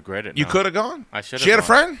 I regret it. You could have gone. I should have. She had a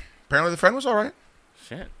friend. Apparently, the friend was all right.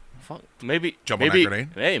 Shit. Fuck. Maybe. Jump on that grenade.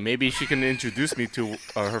 Hey, maybe she can introduce me to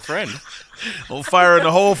her friend. We'll fire in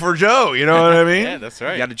the hole for Joe. You know what I mean? Yeah, that's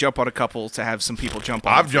right. You got to jump on a couple to have some people jump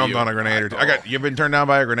on. I've jumped on a grenade or two. You've been turned down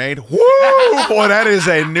by a grenade. Woo! Boy, that is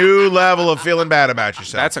a new level of feeling bad about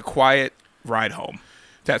yourself. That's a quiet ride home.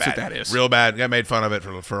 That's bad. What that is. Real bad. Got made fun of it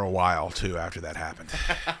for a while too after that happened.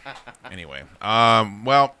 Anyway,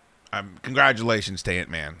 well, congratulations to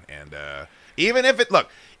Antman, and even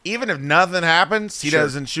if nothing happens, he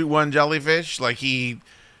doesn't shoot one jellyfish.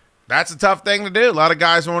 That's a tough thing to do. A lot of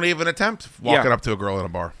guys won't even attempt walking up to a girl in a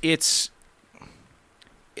bar. It's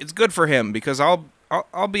good for him because I'll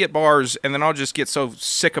I'll be at bars and then I'll just get so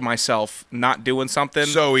sick of myself not doing something.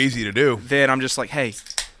 So easy to do. Then I'm just like, hey,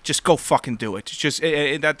 just go fucking do it. It's just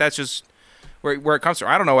that's just where it comes from.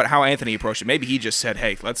 I don't know how Anthony approached it. Maybe he just said,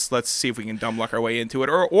 hey, let's see if we can dumb luck our way into it,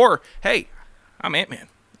 or hey, I'm Ant-Man.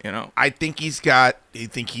 You know, I think he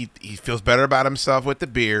feels better about himself with the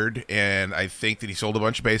beard, and I think that he sold a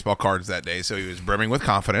bunch of baseball cards that day, so he was brimming with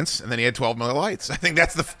confidence, and then he had 12 Miller Lights. I think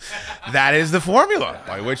that is the formula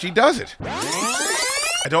by which he does it.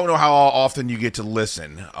 I don't know how often you get to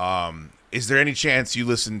listen. Is there any chance you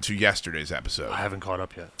listened to yesterday's episode? I haven't caught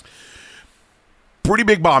up yet. Pretty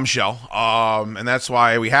big bombshell, and that's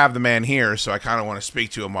why we have the man here, so I kind of want to speak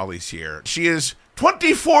to him while he's here. She is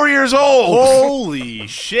 24 years old. Holy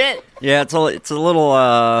shit! Yeah, it's a little.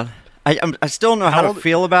 I still don't know how to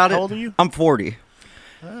feel about it. How old are you? I'm 40.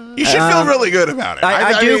 You should feel really good about it.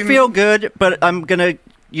 I do feel good, but I'm gonna,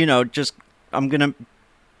 I'm gonna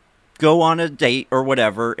go on a date or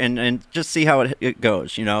whatever, and just see how it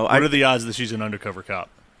goes. What are the odds that she's an undercover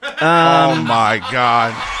cop? Oh my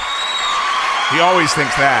God! He always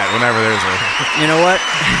thinks that whenever there's a. You know what?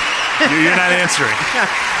 You're not answering.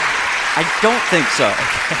 I don't think so.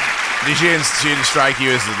 Did she didn't strike you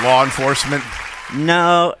as law enforcement?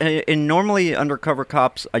 No, and normally undercover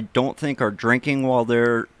cops, I don't think are drinking while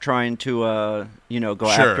they're trying to, go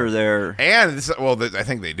after their. And I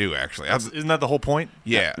think they do actually. Isn't that the whole point?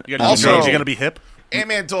 Yeah. Also, you're gonna be hip.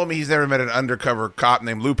 Ant-Man told me he's never met an undercover cop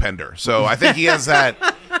named Lou Pender, so I think he has that.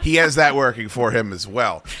 He has that working for him as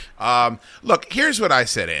well. Look, here's what I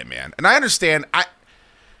said, Ant-Man, and I understand.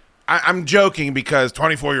 I'm joking because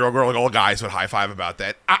 24-year-old girl, like all guys would high five about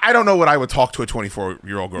that. I don't know what I would talk to a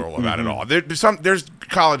 24-year-old girl about at all. There's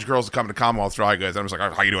college girls that come to Commonwealth Dry Goods. I'm just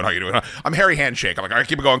like, how you doing? How you doing? I'm Harry Handshake. I'm like, all right,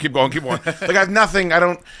 keep it going. Like I have nothing. I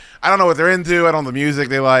don't know what they're into. I don't know the music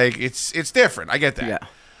they like. It's different. I get that. Yeah.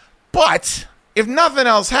 But if nothing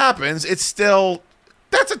else happens, it's still.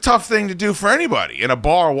 That's a tough thing to do for anybody in a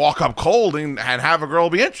bar. Walk up cold and have a girl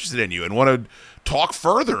be interested in you and want to talk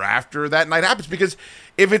further after that night happens, because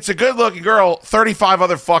if it's a good-looking girl, 35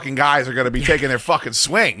 other fucking guys are going to be taking their fucking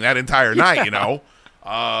swing that entire night,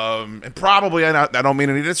 and probably, I don't mean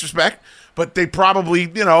any disrespect, but they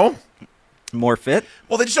probably, more fit.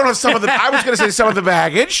 Well, they just don't have some of the. I was going to say some of the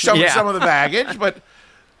baggage, some of the baggage, but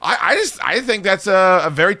I think that's a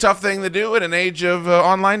very tough thing to do in an age of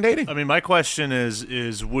online dating. I mean, my question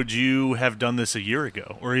is would you have done this a year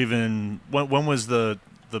ago, or even when was the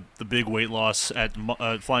big weight loss at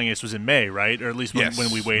Flying Ace was in May, right? Or at least when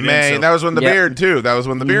we weighed May. in. So that was when the beard too. That was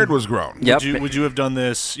when the beard was grown. Yep. Would you have done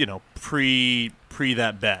this, pre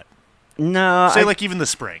that bet? No. Say like even the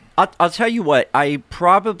spring. I'll tell you what. I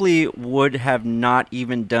probably would have not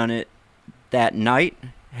even done it that night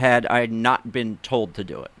had I not been told to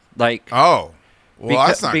do it. Like, oh, well,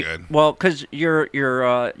 that's not good. Well, because your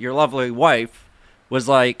lovely wife was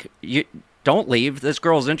like, you don't leave. This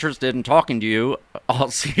girl's interested in talking to you. I'll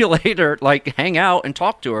see you later. Like, hang out and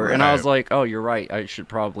talk to her. Right. And I was like, oh, you're right. I should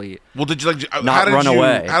probably. Well, did you not run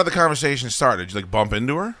away? How did the conversation start? Did you bump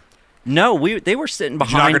into her? No, they were sitting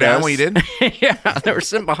behind us. Did you knock her down when you did? Yeah, they were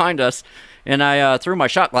sitting behind us, and I threw my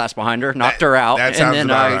shot glass behind her, knocked her out, that and then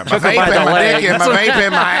I right. took her by the leg. My vape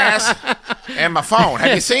in my ass, and my phone.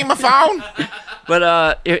 Have you seen my phone?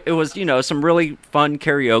 But it was, some really fun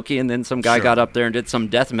karaoke, and then some guy got up there and did some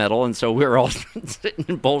death metal, and so we were all sitting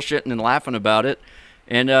and bullshitting and laughing about it.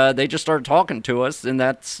 And they just started talking to us, and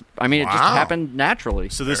it just happened naturally.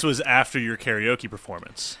 So this was after your karaoke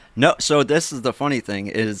performance? No, so this is the funny thing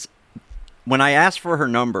is, when I asked for her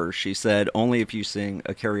number, she said, only if you sing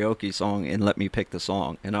a karaoke song and let me pick the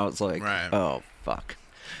song. And I was like, oh, fuck.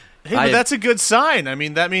 Hey, but that's a good sign. I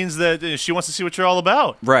mean, that means that she wants to see what you're all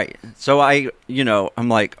about. Right. So I'm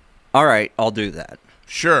like, all right, I'll do that.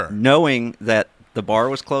 Sure. Knowing that the bar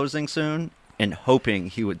was closing soon and hoping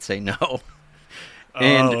he would say no.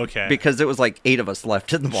 And okay. Because it was like 8 of us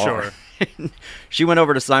left in the bar. Sure. She went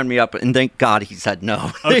over to sign me up, and thank God he said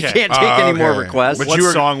no. Okay. They can't take any more requests. What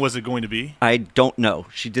song was it going to be? I don't know.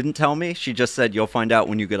 She didn't tell me. She just said, you'll find out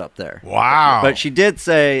when you get up there. Wow. But she did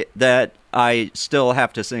say that I still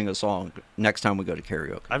have to sing a song next time we go to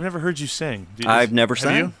karaoke. I've never heard you sing. I've never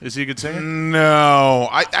sang. Is he a good singer? No.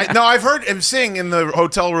 No, I've heard him sing in the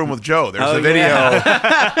hotel room with Joe. There's a video.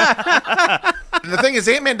 Yeah. The thing is,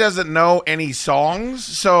 Antman doesn't know any songs,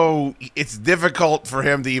 so it's difficult for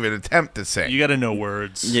him to even attempt to sing. You got to know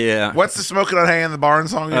words. Yeah. What's the "Smoking on Hay in the Barn"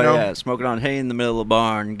 song? You know? Yeah, smoking on hay in the middle of the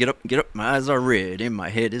barn. Get up, my eyes are red and my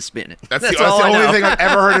head is spinning. That's the only thing I've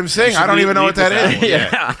ever heard him sing. I don't even know what that is.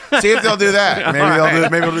 Yeah. See if they'll do that.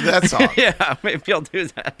 Maybe they'll do that song. Yeah, maybe I'll do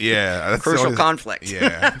that. Yeah, that's Crucial Conflict.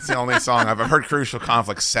 Yeah, it's the only song I've heard. "Crucial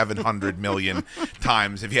Conflict" 700 million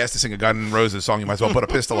times. If he has to sing a Guns N' Roses song, you might as well put a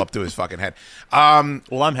pistol up to his fucking head.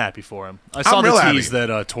 Well, I'm happy for him. I saw real the tease happy.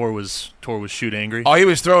 that Tor was shoot angry. Oh, he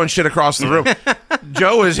was throwing shit across the room.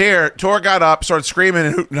 Joe was here. Tor got up, started screaming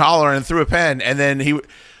and hooting and hollering, and threw a pen. And then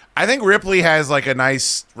I think Ripley has like a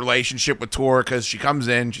nice relationship with Tor because she comes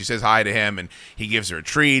in, she says hi to him, and he gives her a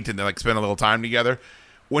treat, and they like spend a little time together.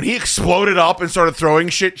 When he exploded up and started throwing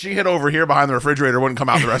shit, she hid over here behind the refrigerator, wouldn't come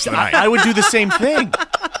out the rest of the night. I would do the same thing.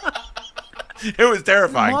 It was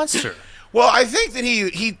terrifying. Monster. Well, I think that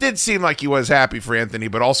he did seem like he was happy for Anthony,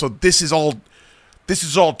 but also this is all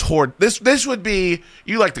toward this would be,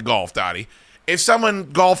 you like to golf, Dottie. If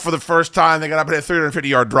someone golfed for the first time, they got up at a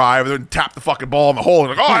 350-yard drive and then tapped the fucking ball in the hole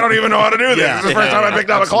and like, oh, I don't even know how to do this. Yeah, This is the first time I picked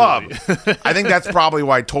up a club. absolutely. I think that's probably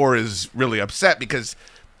why Tor is really upset because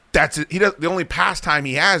the only pastime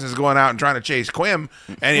he has is going out and trying to chase Quim,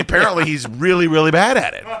 and apparently he's really, really bad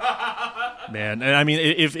at it. Man, and I mean,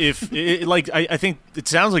 I think it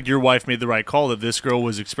sounds like your wife made the right call that this girl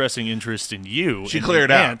was expressing interest in you. She and cleared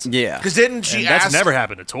your out. aunt. Yeah. Because didn't she And ask? that's never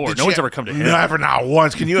happened to Tor. No one's ever come to him. Never, not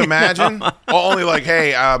once. Can you imagine? Well, only like,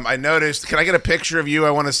 hey, I noticed. Can I get a picture of you?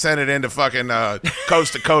 I want to send it into fucking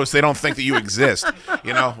coast to coast. They don't think that you exist.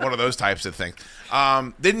 You know, one of those types of things.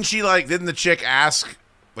 Didn't the chick ask?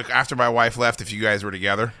 Like after my wife left, if you guys were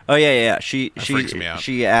together. Oh yeah. Freaks me out.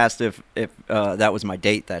 She asked if that was my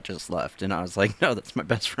date that just left, and I was like, no, that's my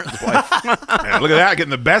best friend's wife. Man, look at that, getting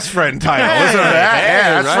the best friend title. Listen to that.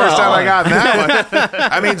 Yeah, that's the first time I got that one.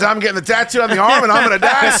 That means I'm getting the tattoo on the arm, and I'm going to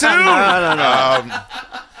die soon. No.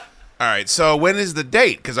 All right. So when is the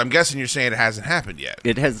date? Because I'm guessing you're saying it hasn't happened yet.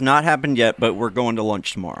 It has not happened yet, but we're going to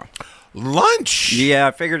lunch tomorrow. Lunch? Yeah,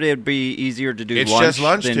 I figured it'd be easier to do It's lunch just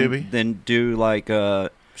lunch, than, Tubi. than do like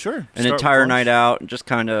Sure. an Start with entire lunch. night out and just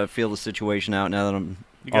kind of feel the situation out now that You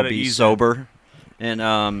I'll gotta be ease sober.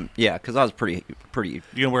 And yeah, because I was pretty. You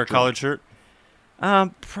gonna wear a collared shirt?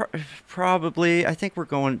 Probably. I think we're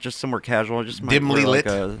going just somewhere casual. Just might Dimly wear, like,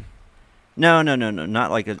 lit? No,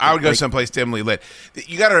 not like a. I would go like, someplace dimly lit.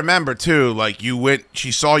 You got to remember too, like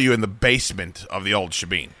she saw you in the basement of the old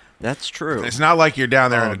Shebeen. That's true. It's not like you're down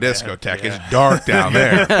there in a discotheque. Yeah. It's dark down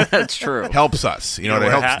there. That's true. Helps us. You know, it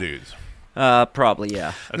helps dudes. Probably,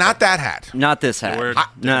 yeah. Okay. Not that hat. Not this hat.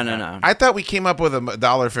 No. I thought we came up with a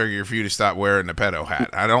dollar figure for you to stop wearing the pedo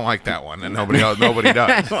hat. I don't like that one, and nobody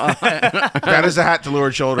does. That is a hat to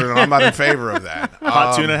lure children, and I'm not in favor of that.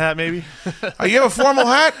 Hot tuna hat, maybe? You have a formal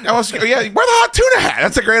hat? Yeah, wear the hot tuna hat.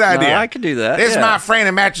 That's a great idea. I could do that. This is my friend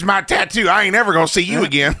and matches my tattoo. I ain't ever going to see you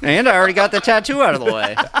again. And I already got the tattoo out of the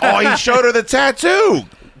way. Oh, he showed her the tattoo.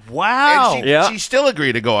 Wow. And she still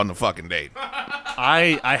agreed to go on the fucking date.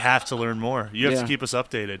 I have to learn more. You have to keep us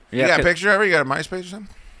updated. You got a picture of her? You got a MySpace or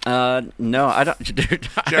something? No, I don't. Dude, Do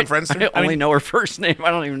you have Friendster? I only know her first name.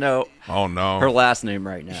 I don't even know. Oh no, her last name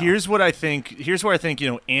right now. Here's where I think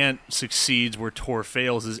Ant succeeds where Tor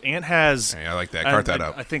fails. Is Ant has? Hey, I like that. Cart that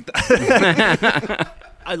up. I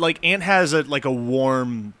think Ant has a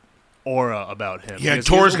warm aura about him. Yeah,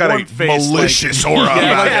 Tor's got a malicious aura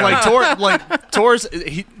about him. Tor's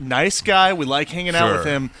nice guy. We like hanging out with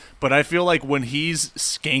him, but I feel like when he's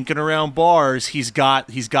skanking around bars, he's got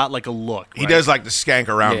like a look. Right? He does like to skank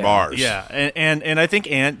around bars. Yeah, and I think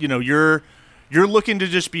Ant, you're looking to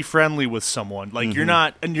just be friendly with someone. Like you're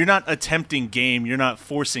not attempting game. You're not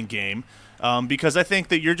forcing game, because I think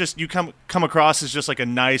that you come across as just like a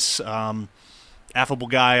nice, affable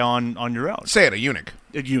guy on your own. Say it, a eunuch.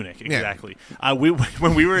 A eunuch, exactly. Yeah.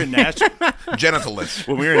 When we were in Nashville, genitalless.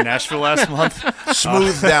 When we were in Nashville last month,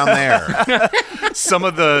 smooth down there. Some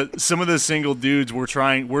of the single dudes were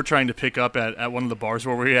trying to pick up at one of the bars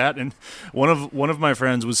where we were at, and one of my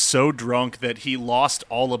friends was so drunk that he lost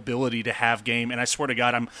all ability to have game. And I swear to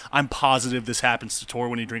God, I'm positive this happens to Tor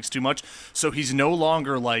when he drinks too much. So he's no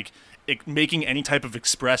longer like making any type of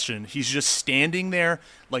expression. He's just standing there,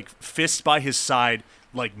 like fists by his side,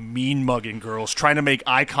 like mean mugging girls, trying to make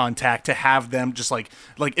eye contact to have them just like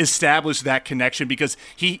establish that connection, because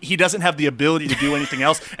he doesn't have the ability to do anything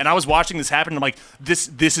else. And I was watching this happen, and I'm like, this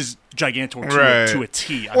is Gigantor to a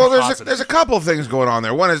T. Well, there's a couple of things going on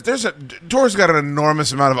there. One is Tor's got an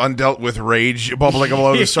enormous amount of undealt with rage bubbling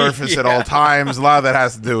below the surface at all times. A lot of that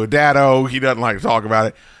has to do with Dado. He doesn't like to talk about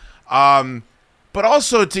it. But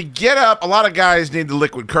also to get up, a lot of guys need the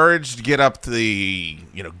liquid courage to get up to the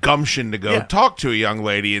gumption to go talk to a young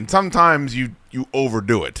lady, and sometimes you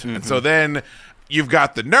overdo it, and so then you've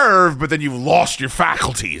got the nerve, but then you've lost your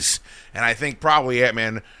faculties. And I think probably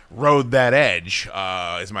Antman rode that edge,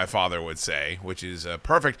 as my father would say, which is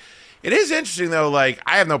perfect. It is interesting though. Like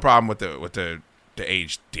I have no problem with the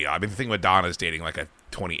age deal. I mean, the thing with Donna's dating like a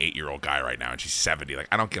 28-year-old guy right now, and she's 70. Like,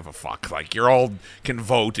 I don't give a fuck. Like, you all can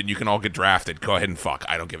vote, and you can all get drafted. Go ahead and fuck.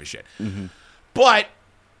 I don't give a shit. But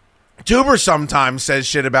Tuber sometimes says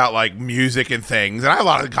shit about, like, music and things, and I have a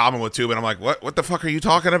lot in common with Tuber, and I'm like, what the fuck are you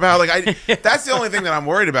talking about? Like, that's the only thing that I'm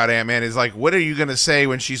worried about, Antman, is, like, what are you going to say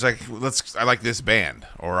when she's like, I like this band,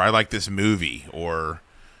 or I like this movie, or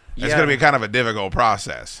it's going to be kind of a difficult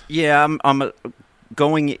process. Yeah, I'm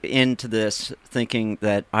going into this thinking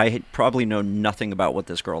that I probably know nothing about what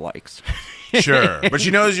this girl likes. Sure, but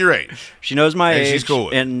she knows your age. She knows my age, she's cool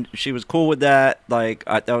with and she was cool with that. Like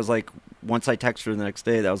that was like once I texted her the next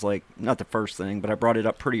day, that was like not the first thing, but I brought it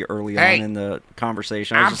up pretty early on in the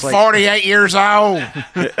conversation. I was I'm just like, 48 years old.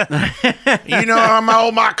 You know how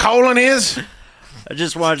old my colon is? I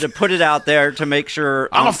just wanted to put it out there to make sure.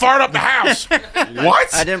 I'm going to fart up the house.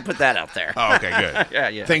 What? I didn't put that out there. Oh, okay, good.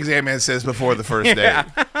 Yeah. Things Antman says before the first date.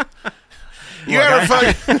 You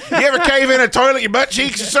ever cave in a toilet? Your butt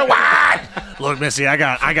cheeks are so wide. Look, Missy, I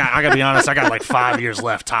got to be honest. I got like 5 years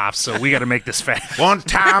left tops, so we got to make this fast. One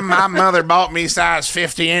time, my mother bought me size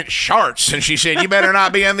 50-inch shorts, and she said, "You better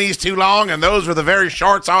not be in these too long." And those were the very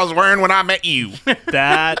shorts I was wearing when I met you.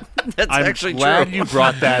 That's I'm actually glad true. you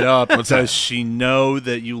brought that up because she know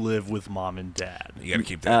that you live with mom and dad. You got to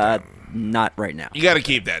keep that down. Not right now. You got to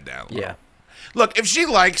keep that down. Yeah. Look, if she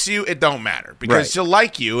likes you, it don't matter because she'll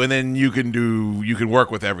like you, and then you can work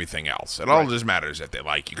with everything else. It all just matters that they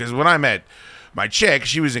like you. Because when I met my chick,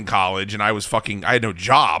 she was in college, and I had no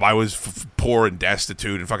job. I was poor and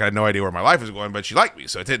destitute, and fucking had no idea where my life was going. But she liked me,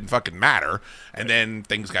 so it didn't fucking matter. And then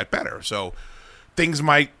things got better. So things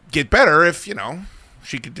might get better if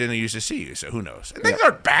she continues to see you. So who knows? And things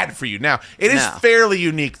aren't bad for you now. It is fairly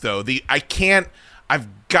unique though. I've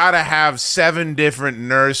got to have 7 different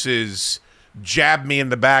nurses jab me in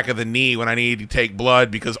the back of the knee when I need to take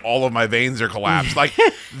blood because all of my veins are collapsed. Like,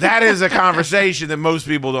 that is a conversation that most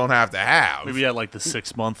people don't have to have. Maybe at like the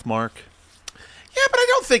 6-month mark. Yeah, but I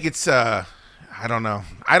don't think it's, I don't know.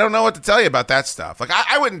 I don't know what to tell you about that stuff. Like,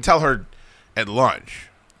 I wouldn't tell her at lunch.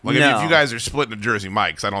 Like, if you guys are splitting a Jersey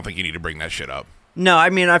Mike's, I don't think you need to bring that shit up. No, I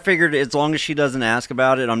mean, I figured as long as she doesn't ask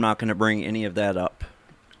about it, I'm not going to bring any of that up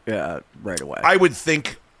right away. I would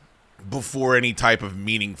think before any type of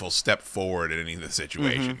meaningful step forward in any of the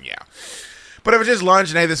situation, yeah. But if it's just lunch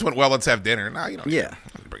and, hey, this went well, let's have dinner. No, you don't need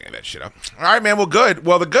to bring any of that shit up. All right, man, well, good.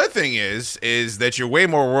 Well, the good thing is that you're way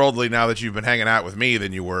more worldly now that you've been hanging out with me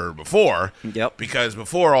than you were before. Yep. Because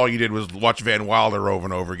before, all you did was watch Van Wilder over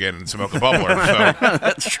and over again and smoke a bubbler. So.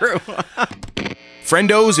 That's true.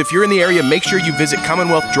 Friendos, if you're in the area, make sure you visit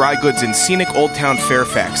Commonwealth Dry Goods in scenic Old Town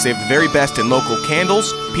Fairfax. They have the very best in local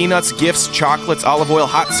candles, peanuts, gifts, chocolates, olive oil,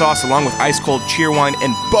 hot sauce, along with ice-cold cheer wine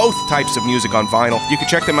and both types of music on vinyl. You can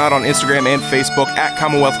check them out on Instagram and Facebook at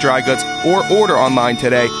Commonwealth Dry Goods or order online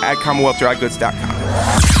today at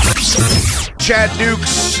CommonwealthDryGoods.com. Chad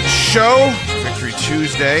Duke's show, Victory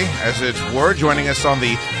Tuesday, as it were, joining us on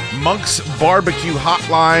the Monk's Barbecue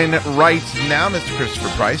Hotline right now. Mr. Christopher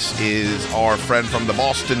Price is our friend from the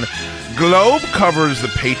Boston Globe, covers the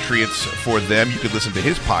Patriots for them. You could listen to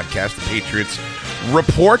his podcast, The Patriots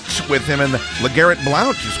Report, with him and LeGarrette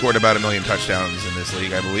Blount, who scored about 1 million touchdowns in this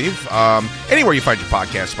league, I believe. Anywhere you find your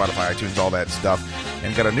podcast, Spotify, iTunes, all that stuff.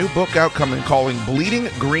 And got a new book out coming calling Bleeding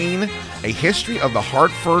Green, A History of the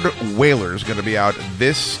Hartford Whalers, going to be out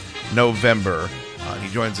this November. He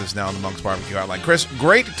joins us now on the Monk's Barbecue Hotline. Chris,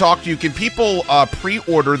 great to talk to you. Can people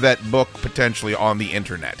pre-order that book potentially on the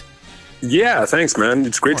internet? Yeah, thanks, man.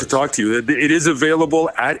 It's great to talk to you. It is available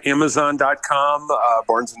at Amazon.com,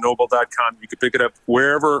 BarnesandNoble.com. You can pick it up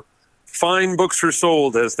wherever fine books are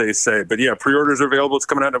sold, as they say. But yeah, pre-orders are available. It's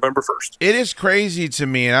coming out November 1st. It is crazy to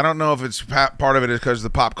me, and I don't know if it's part of it is because of the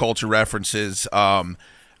pop culture references.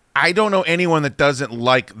 I don't know anyone that doesn't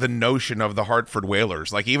like the notion of the Hartford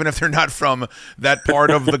Whalers. Like, even if they're not from that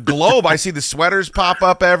part of the globe, I see the sweaters pop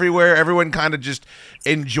up everywhere. Everyone kind of just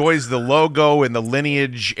enjoys the logo and the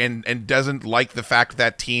lineage and doesn't like the fact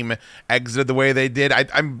that team exited the way they did.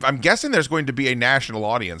 I'm guessing there's going to be a national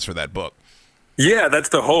audience for that book. Yeah, that's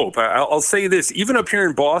the hope. I'll say this. Even up here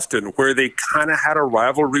in Boston, where they kind of had a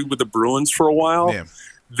rivalry with the Bruins for a while,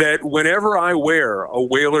 that whenever I wear a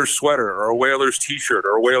Whalers sweater or a Whalers t-shirt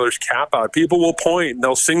or a Whalers cap out, people will point and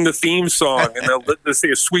they'll sing the theme song and they'll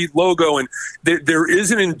say a sweet logo. And there is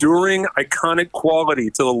an enduring, iconic quality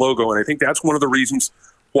to the logo. And I think that's one of the reasons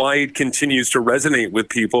why it continues to resonate with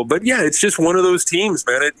people. But yeah, it's just one of those teams,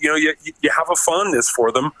 man. You have a fondness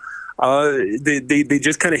for them. They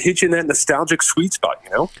just kind of hit you in that nostalgic sweet spot,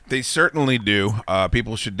 They certainly do.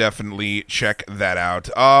 People should definitely check that out.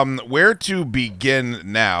 Where to begin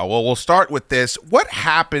now? Well, we'll start with this. What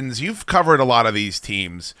happens? You've covered a lot of these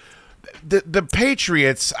teams. The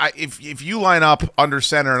Patriots, if you line up under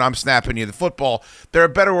center and I'm snapping you the football, they're a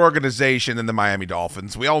better organization than the Miami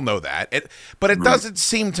Dolphins. We all know that. But it doesn't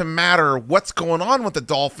seem to matter what's going on with the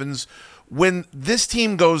Dolphins. When this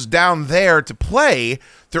team goes down there to play,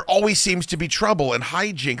 there always seems to be trouble and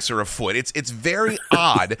hijinks are afoot. It's very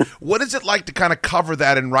odd. What is it like to kind of cover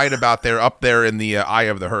that and write about up there in the eye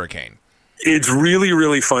of the hurricane? It's really,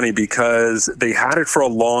 really funny because they had it for a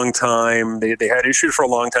long time. They had issues for a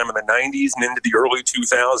long time in the 90s and into the early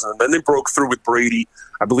 2000s. And then they broke through with Brady.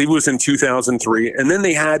 I believe it was in 2003. And then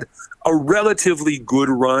they had a relatively good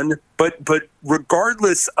run. But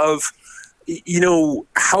regardless of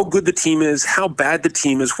how good the team is, how bad the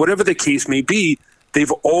team is, whatever the case may be,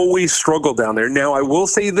 they've always struggled down there. Now, I will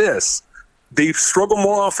say this. They struggle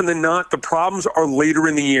more often than not. The problems are later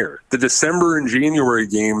in the year. The December and January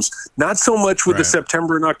games, not so much with the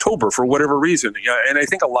September and October for whatever reason. And I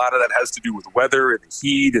think a lot of that has to do with weather and the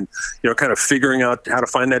heat and, kind of figuring out how to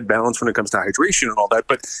find that balance when it comes to hydration and all that.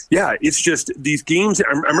 But yeah, it's just these games.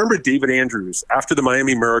 I remember David Andrews after the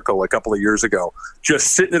Miami Miracle a couple of years ago, just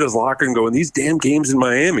sitting at his locker and going, these damn games in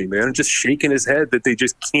Miami, man, and just shaking his head that they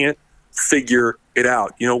just can't figure it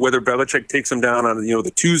out. Whether Belichick takes them down on,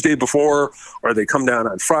 the Tuesday before, or they come down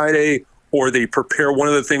on Friday, or they prepare. One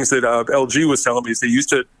of the things that LG was telling me is they used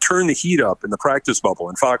to turn the heat up in the practice bubble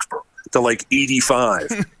in Foxborough to like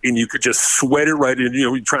 85, and you could just sweat it right in,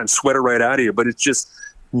 you try and sweat it right out of you, but it's just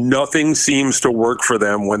nothing seems to work for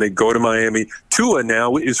them when they go to Miami. Tua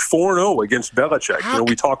now is 4-0 against Belichick.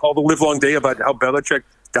 We talk all the live long day about how Belichick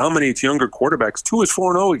dominates younger quarterbacks. Tua is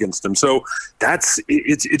 4-0 against them. So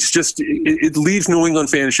it leaves New England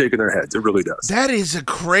fans shaking their heads. It really does. That is a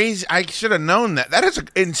crazy, I should have known that. That is an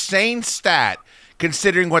insane stat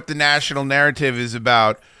considering what the national narrative is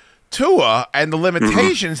about Tua and the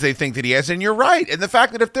limitations they think that he has. And you're right. And the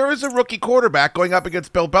fact that if there is a rookie quarterback going up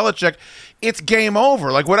against Bill Belichick, it's game over.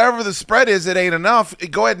 Like whatever the spread is, it ain't enough.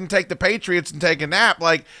 Go ahead and take the Patriots and take a nap.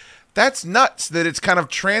 Like, that's nuts that it's kind of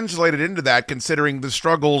translated into that, considering the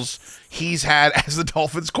struggles he's had as the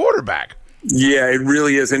Dolphins quarterback. Yeah, it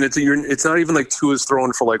really is, and it's not even like Tua's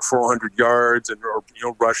throwing for like 400 yards or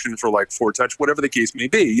rushing for like 4 touchdowns, whatever the case may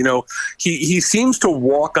be. He seems to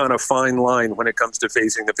walk on a fine line when it comes to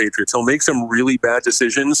facing the Patriots. He'll make some really bad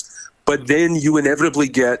decisions, but then you inevitably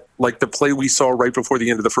get like the play we saw right before the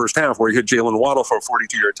end of the first half, where he hit Jalen Waddle for a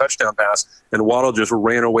 42-yard touchdown pass, and Waddle just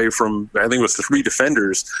ran away from, I think it was 3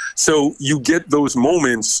 defenders. So you get those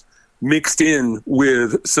moments mixed in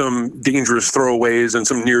with some dangerous throwaways and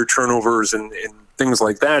some near turnovers and things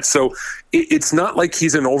like that. So it's not like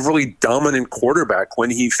he's an overly dominant quarterback when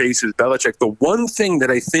he faces Belichick. The one thing that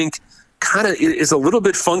I think kind of is a little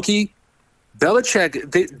bit funky,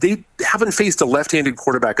 Belichick, they haven't faced a left-handed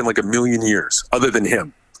quarterback in like a million years other than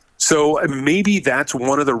him. So maybe that's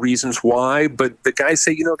one of the reasons why, but the guys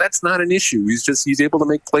say, that's not an issue. He's able to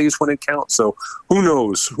make plays when it counts. So who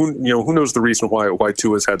knows? Who knows the reason why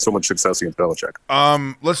Tua's had so much success against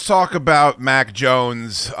Belichick? Let's talk about Mac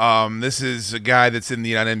Jones. This is a guy that's in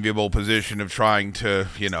the unenviable position of trying to,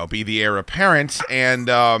 be the heir apparent. And,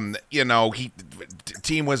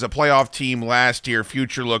 team was a playoff team last year.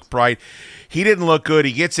 Future looked bright. He didn't look good.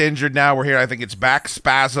 He gets injured now. We're here. I think it's back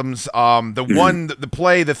spasms.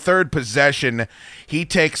 The third possession, he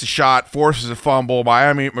takes a shot, forces a fumble.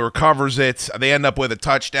 Miami recovers it. They end up with a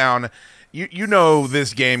touchdown. You know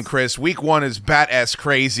this game, Chris. Week 1 is bat-ass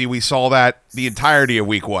crazy. We saw that the entirety of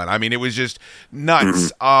Week 1. I mean, it was just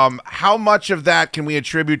nuts. How much of that can we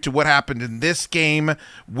attribute to what happened in this game?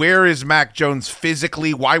 Where is Mac Jones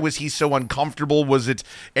physically? Why was he so uncomfortable? Was it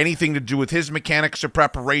anything to do with his mechanics or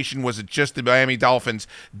preparation? Was it just the Miami Dolphins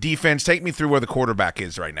defense? Take me through where the quarterback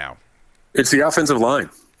is right now. It's the offensive line.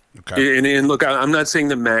 Okay. And look, I'm not saying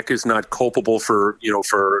that Mac is not culpable for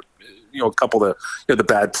a couple of the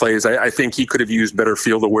bad plays. I think he could have used better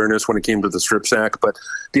field awareness when it came to the strip sack, but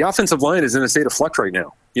the offensive line is in a state of flux right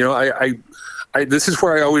now. This is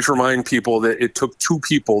where I always remind people that it took 2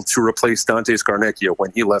 people to replace Dante Scarnecchia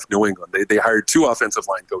when he left New England. They hired 2 offensive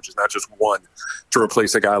line coaches, not just one, to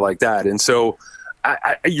replace a guy like that. And so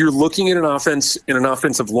you're looking at an offense in an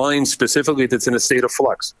offensive line specifically that's in a state of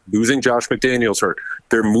flux. Losing Josh McDaniels hurt.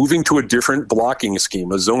 They're moving to a different blocking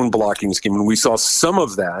scheme, a zone blocking scheme, and we saw some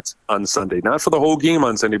of that on Sunday. Not for the whole game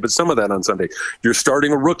on Sunday, but some of that on Sunday. You're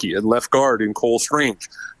starting a rookie at left guard in Cole Strange.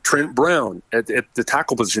 Trent Brown at the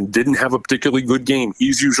tackle position didn't have a particularly good game.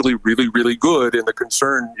 He's usually really, really good, and the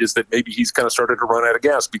concern is that maybe he's kind of started to run out of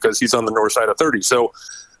gas because he's on the north side of 30. So,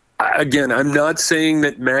 again, I'm not saying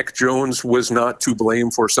that Mac Jones was not to blame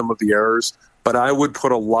for some of the errors, but I would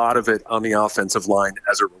put a lot of it on the offensive line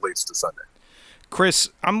as it relates to Sunday. Chris,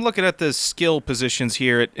 I'm looking at the skill positions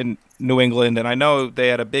here in New England, and I know they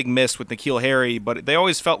had a big miss with N'Keal Harry, but they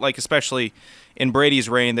always felt like, especially in Brady's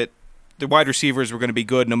reign, that the wide receivers were going to be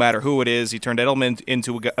good no matter who it is. He turned Edelman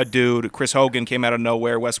into a dude. Chris Hogan came out of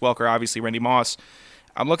nowhere. Wes Welker, obviously, Randy Moss.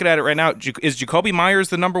 I'm looking at it right now. Is Jacoby Myers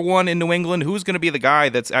the number one in New England? Who's going to be the guy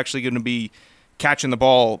that's actually going to be catching the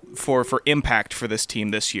ball for impact for this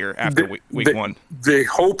team this year after week one? They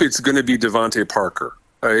hope it's going to be Devontae Parker.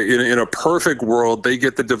 In a perfect world, they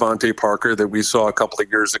get the Devontae Parker that we saw a couple of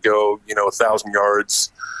years ago, 1,000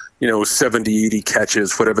 yards, 70, 80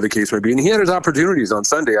 catches, whatever the case may be. And he had his opportunities on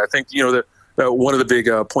Sunday. I think, one of the big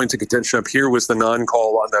points of contention up here was the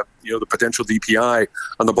non-call on the potential DPI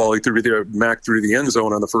on the ball he threw Mac through the end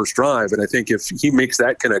zone on the first drive. And I think if he makes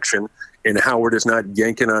that connection and Howard is not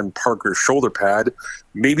yanking on Parker's shoulder pad,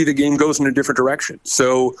 maybe the game goes in a different direction.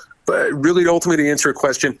 So, but really, ultimately, to answer your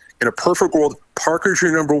question, in a perfect world, Parker's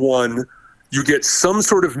your number one. You get some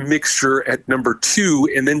sort of mixture at number two,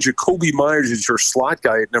 and then Jacoby Myers is your slot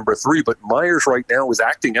guy at number three. But Myers right now is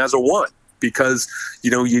acting as a one because,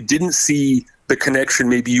 you didn't see the connection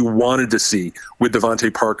maybe you wanted to see with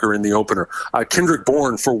Devontae Parker in the opener. Kendrick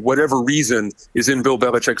Bourne, for whatever reason, is in Bill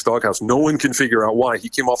Belichick's doghouse. No one can figure out why. He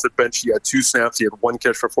came off the bench. He had 2 snaps. He had 1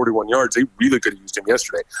 catch for 41 yards. They really could have used him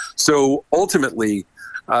yesterday. So ultimately,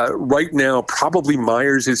 right now, probably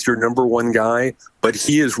Myers is your number one guy, but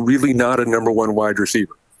he is really not a number one wide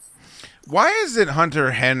receiver. Why hasn't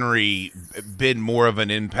Hunter Henry been more of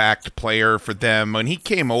an impact player for them? When he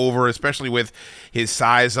came over, especially with his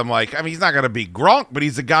size, I'm like, he's not going to be Gronk, but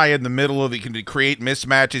he's a guy in the middle of it, can create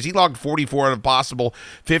mismatches. He logged 44 out of possible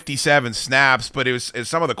 57 snaps, but it was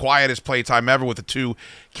some of the quietest play time ever with the 2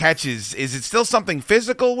 catches. Is it still something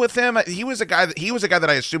physical with him? He was a guy that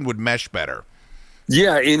I assumed would mesh better.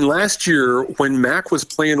 Yeah, in last year, when Mac was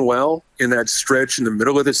playing well in that stretch in the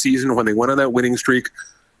middle of the season when they went on that winning streak,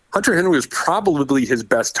 Hunter Henry was probably his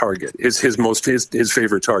best target, his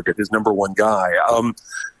favorite target, his number one guy.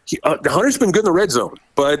 Hunter's been good in the red zone,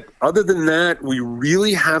 but other than that, we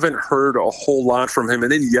really haven't heard a whole lot from him.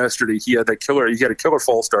 And then yesterday, he had a killer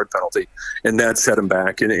false start penalty, and that set him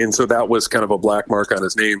back. And so that was kind of a black mark on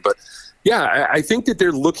his name. But yeah, I think that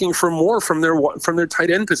they're looking for more from their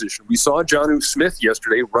tight end position. We saw Jonnu Smith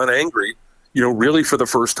yesterday run angry, really for the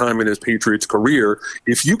first time in his Patriots career.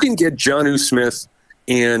 If you can get Jonnu Smith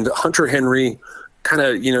and Hunter Henry kind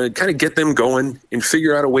of get them going and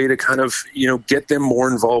figure out a way to kind of, get them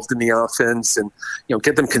more involved in the offense and,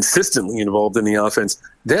 get them consistently involved in the offense,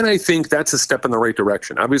 then I think that's a step in the right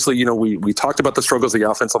direction. Obviously, we talked about the struggles of the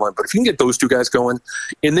offensive line, but if you can get those 2 guys going,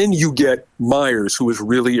 and then you get Myers, who has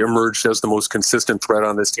really emerged as the most consistent threat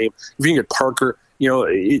on this team, if you can get Parker,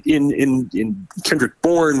 in Kendrick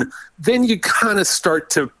Bourne, then you kind of start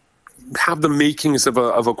to have the makings of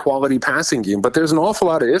a quality passing game, but there's an awful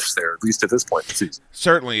lot of ifs there, at least at this point in the season.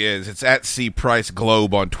 Certainly is. It's at C Price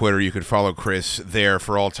Globe on Twitter. You can follow Chris there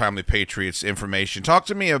for all timely Patriots information. Talk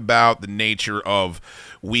to me about the nature of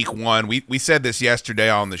week one. We said this yesterday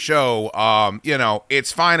on the show.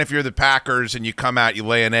 It's fine if you're the Packers and you come out, you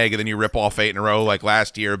lay an egg, and then you rip off 8 in a row like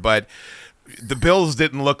last year, but the Bills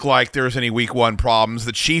didn't look like there was any week one problems.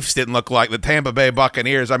 The Chiefs didn't look like the Tampa Bay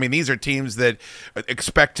Buccaneers. These are teams that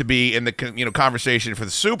expect to be in the conversation for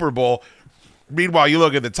the Super Bowl. Meanwhile, you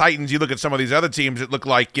look at the Titans, you look at some of these other teams that look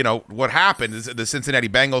like, what happened. The Cincinnati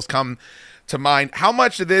Bengals come to mind. How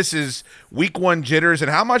much of this is week one jitters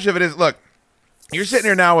and how much of it is, look, you're sitting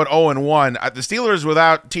here now at 0-1. The Steelers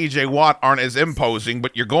without T.J. Watt aren't as imposing,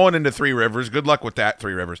 but you're going into Three Rivers. Good luck with that,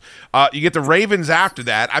 Three Rivers. You get the Ravens after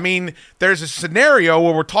that. There's a scenario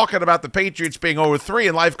where we're talking about the Patriots being 0-3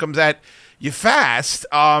 and life comes at you fast.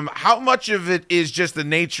 How much of it is just the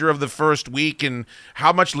nature of the first week, and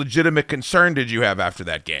how much legitimate concern did you have after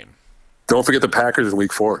that game? Don't forget the Packers in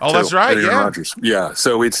week 4. Oh, that's right, Aaron Rodgers. Yeah,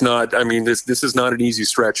 so it's not – this is not an easy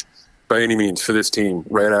stretch by any means for this team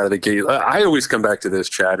right out of the gate. I always come back to this,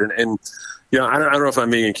 Chad, and I don't know if I'm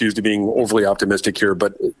being accused of being overly optimistic here,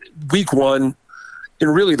 but week one,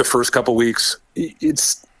 and really the first couple weeks,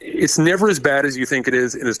 it's never as bad as you think it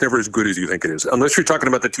is, and it's never as good as you think it is, unless you're talking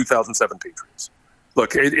about the 2007 Patriots.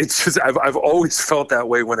 Look, it's just I've always felt that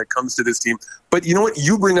way when it comes to this team. But you know what?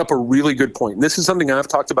 You bring up a really good point. And this is something I've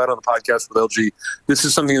talked about on the podcast with LG. This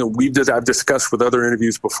is something that I've discussed with other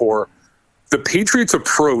interviews before. The Patriots'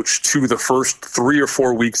 approach to the first 3 or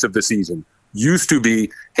 4 weeks of the season used to be,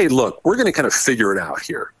 hey, look, we're going to kind of figure it out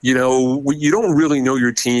here. You don't really know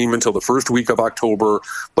your team until the first week of October,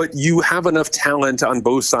 but you have enough talent on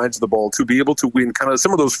both sides of the ball to be able to win kind of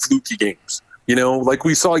some of those fluky games. Like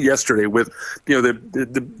we saw yesterday with, there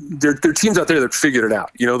are teams out there that figured it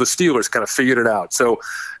out. The Steelers kind of figured it out. So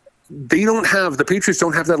the Patriots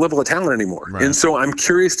don't have that level of talent anymore. Right. And so I'm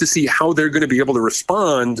curious to see how they're going to be able to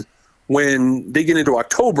respond when they get into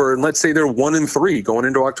October. And let's say they're 1-3 going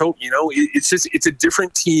into October. It's a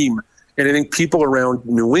different team. And I think people around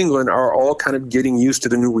New England are all kind of getting used to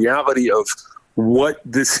the new reality of what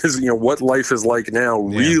this is, what life is like now,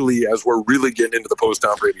 really, as we're really getting into the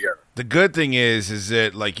post-Tom Brady era. The good thing is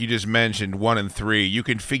that, like you just mentioned, 1-3, you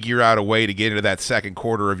can figure out a way to get into that second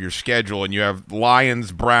quarter of your schedule, and you have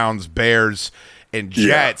Lions, Browns, Bears, and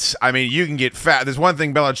Jets. I mean, you can get fat. There's one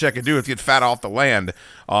thing Belichick can do is get fat off the land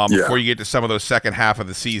before you get to some of those second half of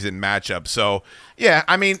the season matchups. So, yeah,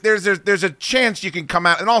 I mean, there's a chance you can come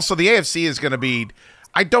out, and also the AFC is going to be.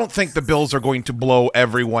 I don't think the Bills are going to blow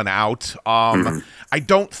everyone out. I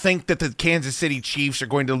don't think that the Kansas City Chiefs are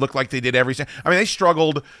going to look like they did every. I mean, they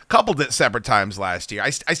struggled a couple of separate times last year. I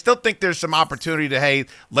still think there's some opportunity to, hey,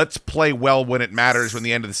 let's play well when it matters when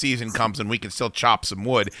the end of the season comes and we can still chop some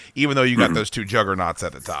wood, even though you got those two juggernauts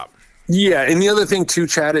at the top. Yeah, and the other thing too,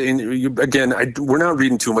 Chad, and again, we're not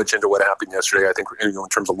reading too much into what happened yesterday, I think, in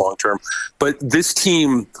terms of long term, but this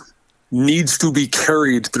team needs to be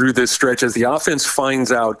carried through this stretch as the offense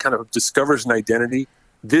finds out, kind of discovers an identity.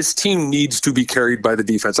 This team needs to be carried by the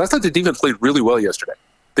defense. I thought the defense played really well yesterday.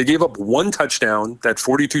 They gave up one touchdown, that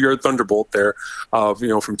 42-yard thunderbolt there,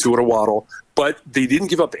 from Tua to Waddle, but they didn't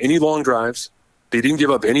give up any long drives. They didn't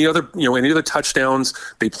give up any other touchdowns.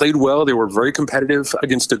 They played well. They were very competitive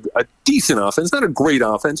against a decent offense, not a great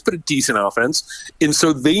offense, but a decent offense. And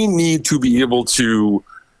so they need to be able to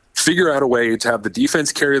figure out a way to have the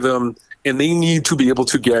defense carry them, and they need to be able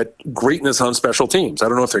to get greatness on special teams. I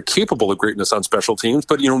don't know if they're capable of greatness on special teams,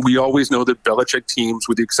 but we always know that Belichick teams,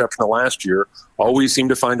 with the exception of last year, always seem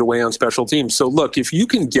to find a way on special teams. So look, if you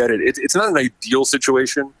can get it, it's not an ideal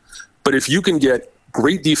situation, but if you can get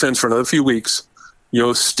great defense for another few weeks,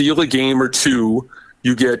 steal a game or two,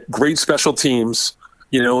 you get great special teams,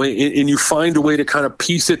 and you find a way to kind of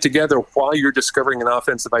piece it together while you're discovering an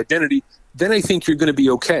offensive identity, then I think you're going to be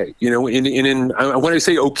okay. When I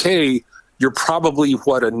say okay, you're probably,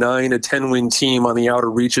 a 9, 10-win team on the outer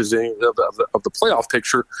reaches of the playoff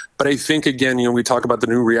picture. But I think, again, we talk about the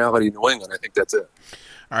new reality in New England. I think that's it.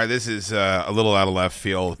 All right, this is a little out of left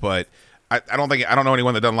field, but I don't know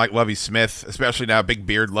anyone that doesn't like Lovie Smith, especially now, big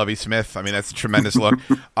beard Lovie Smith. I mean, that's a tremendous look.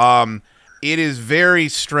 It is very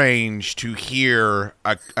strange to hear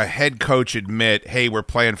a head coach admit, hey, we're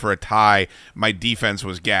playing for a tie. My defense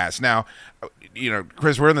was gas. Now,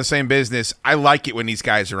 Chris, we're in the same business. I like it when these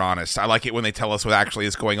guys are honest. I like it when they tell us what actually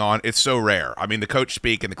is going on. It's so rare. I mean, the coach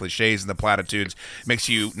speak and the cliches and the platitudes makes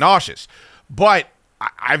you nauseous. But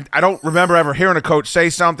I don't remember ever hearing a coach say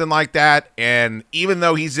something like that. And even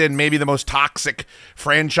though he's in maybe the most toxic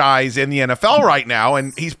franchise in the NFL right now,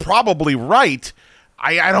 and he's probably right,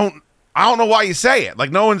 I don't know why you say it.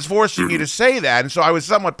 Like, no one's forcing you to say that. And so I was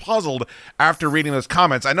somewhat puzzled after reading those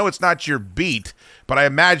comments. I know it's not your beat, but I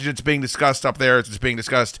imagine it's being discussed up there. It's being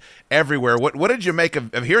discussed everywhere. What did you make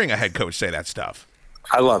of hearing a head coach say that stuff?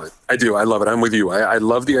 I love it. I do. I love it. I'm with you. I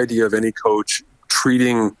love the idea of any coach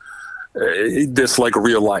treating this like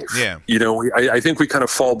real life. Yeah. I think we kind of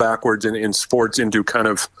fall backwards in sports into kind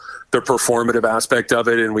of the performative aspect of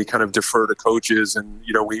it, and we kind of defer to coaches, and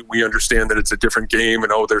we understand that it's a different game,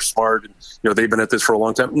 and they're smart, and they've been at this for a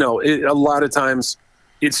long time. No, a lot of times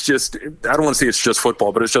it's just, I don't want to say it's just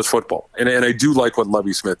football, but it's just football. And I do like what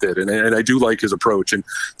Lovie Smith did, and I do like his approach, and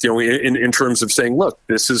in terms of saying, look,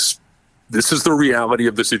 this is the reality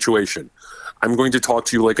of the situation. I'm going to talk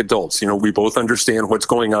to you like adults. We both understand what's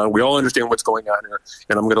going on. We all understand what's going on here,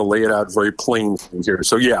 and I'm going to lay it out very plain here.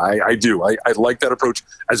 So, yeah, I do. I like that approach.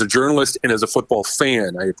 As a journalist and as a football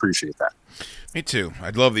fan, I appreciate that. Me too.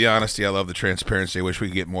 I love the honesty. I love the transparency. I wish we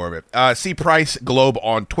could get more of it. C. Price Globe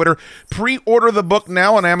on Twitter. Pre-order the book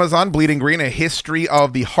now on Amazon, Bleeding Green, A History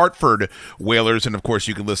of the Hartford Whalers. And, of course,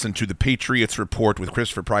 you can listen to the Patriots Report with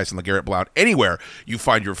Christopher Price and LeGarrette Blount anywhere you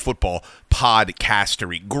find your football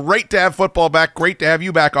podcastery. Great to have football back. Great to have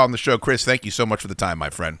you back on the show. Chris, thank you so much for the time, my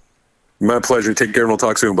friend. My pleasure. Take care, and we'll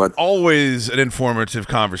talk soon, bud. Always an informative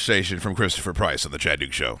conversation from Christopher Price on The Chad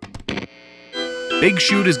Duke Show. Big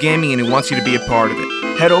Shoot is gaming and he wants you to be a part of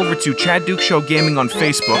it. Head over to Chad Duke Show Gaming on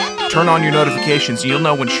Facebook, turn on your notifications, and you'll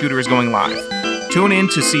know when Shooter is going live. Tune in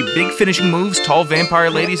to see big finishing moves, tall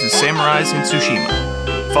vampire ladies, and samurais in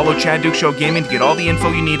Tsushima. Follow Chad Duke Show Gaming to get all the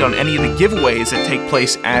info you need on any of the giveaways that take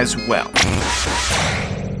place as well.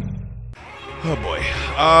 Oh boy.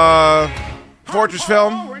 Fortress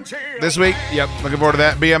film this week. Yep, looking forward to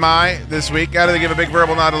that. BMI this week. Got to give a big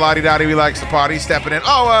verbal nod to Lottie Dottie. We likes the potty stepping in.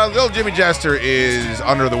 Little Jimmy Jester is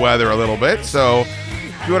under the weather a little bit, so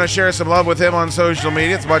if you want to share some love with him on social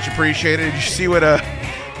media, it's much appreciated. Did you see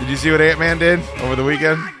what Antman did over the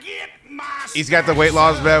weekend? He's got the weight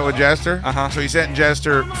loss bet with Jester. So he sent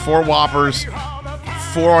Jester 4 Whoppers,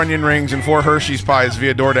 4 onion rings, and 4 Hershey's pies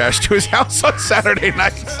via DoorDash to his house on Saturday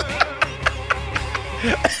nights.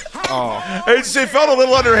 It felt a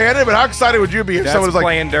little underhanded, but how excited would you be if someone was like,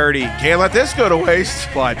 playing dirty. Can't let this go to waste.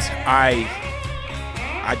 But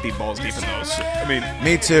I'd be balls deep in those. I mean,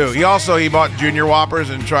 me too. He bought Junior Whoppers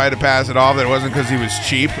and tried to pass it off that it wasn't because he was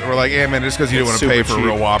cheap. We're like, yeah, man, just because you didn't want to pay for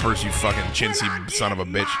real Whoppers, you fucking chintzy son of a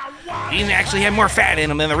bitch. He actually had more fat in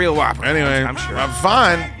him than the real Whopper. Anyway, I'm sure. I'm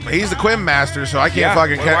fine. He's the Quim master, so I can't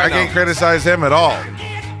I can't criticize him at all.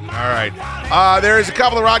 All right. There is a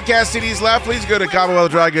couple of Rodcast CDs left. Please go to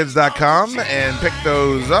CommonwealthDryGoods.com and pick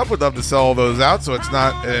those up. We'd love to sell those out so it's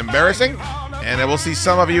not embarrassing. And we'll see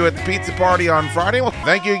some of you at the pizza party on Friday. Well,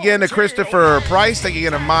 thank you again to Christopher Price. Thank you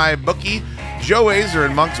again to my bookie, Joe Azer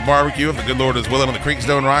and Monk's Barbecue. If the good Lord is willing and the creeks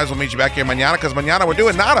don't rise, we'll meet you back here mañana, because mañana we're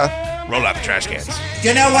doing nada. Roll out the trash cans.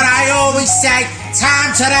 You know what I always say?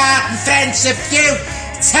 Times are hard and friends are few.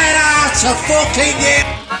 10 out of fucking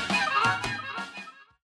you.